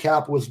 14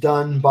 recap was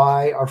done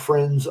by our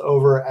friends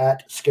over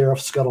at Scarif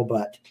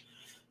Scuttlebutt.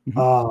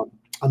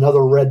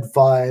 Another Red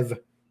 5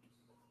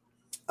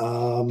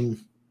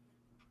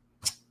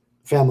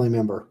 family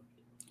member.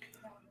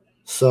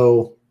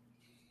 So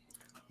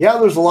yeah,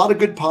 there's a lot of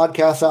good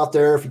podcasts out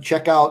there. If you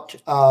check out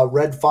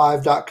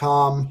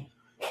red5.com,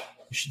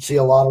 you should see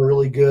a lot of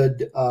really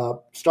good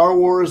Star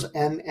Wars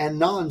and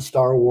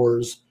non-Star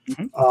Wars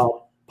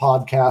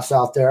podcasts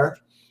out there.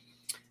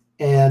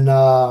 And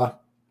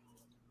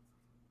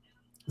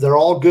they're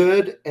all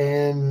good,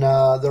 and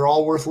they're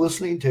all worth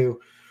listening to.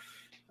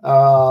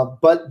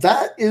 But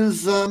that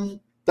is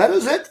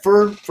it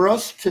for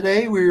us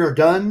today. We are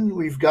done.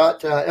 We've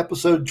got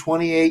episode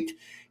 28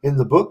 in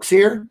the books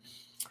here.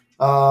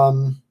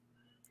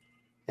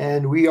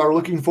 And we are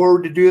looking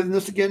forward to doing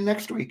this again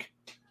next week.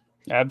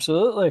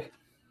 Absolutely.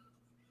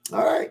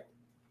 All right.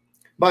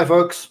 Bye,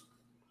 folks.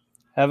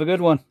 Have a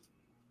good one.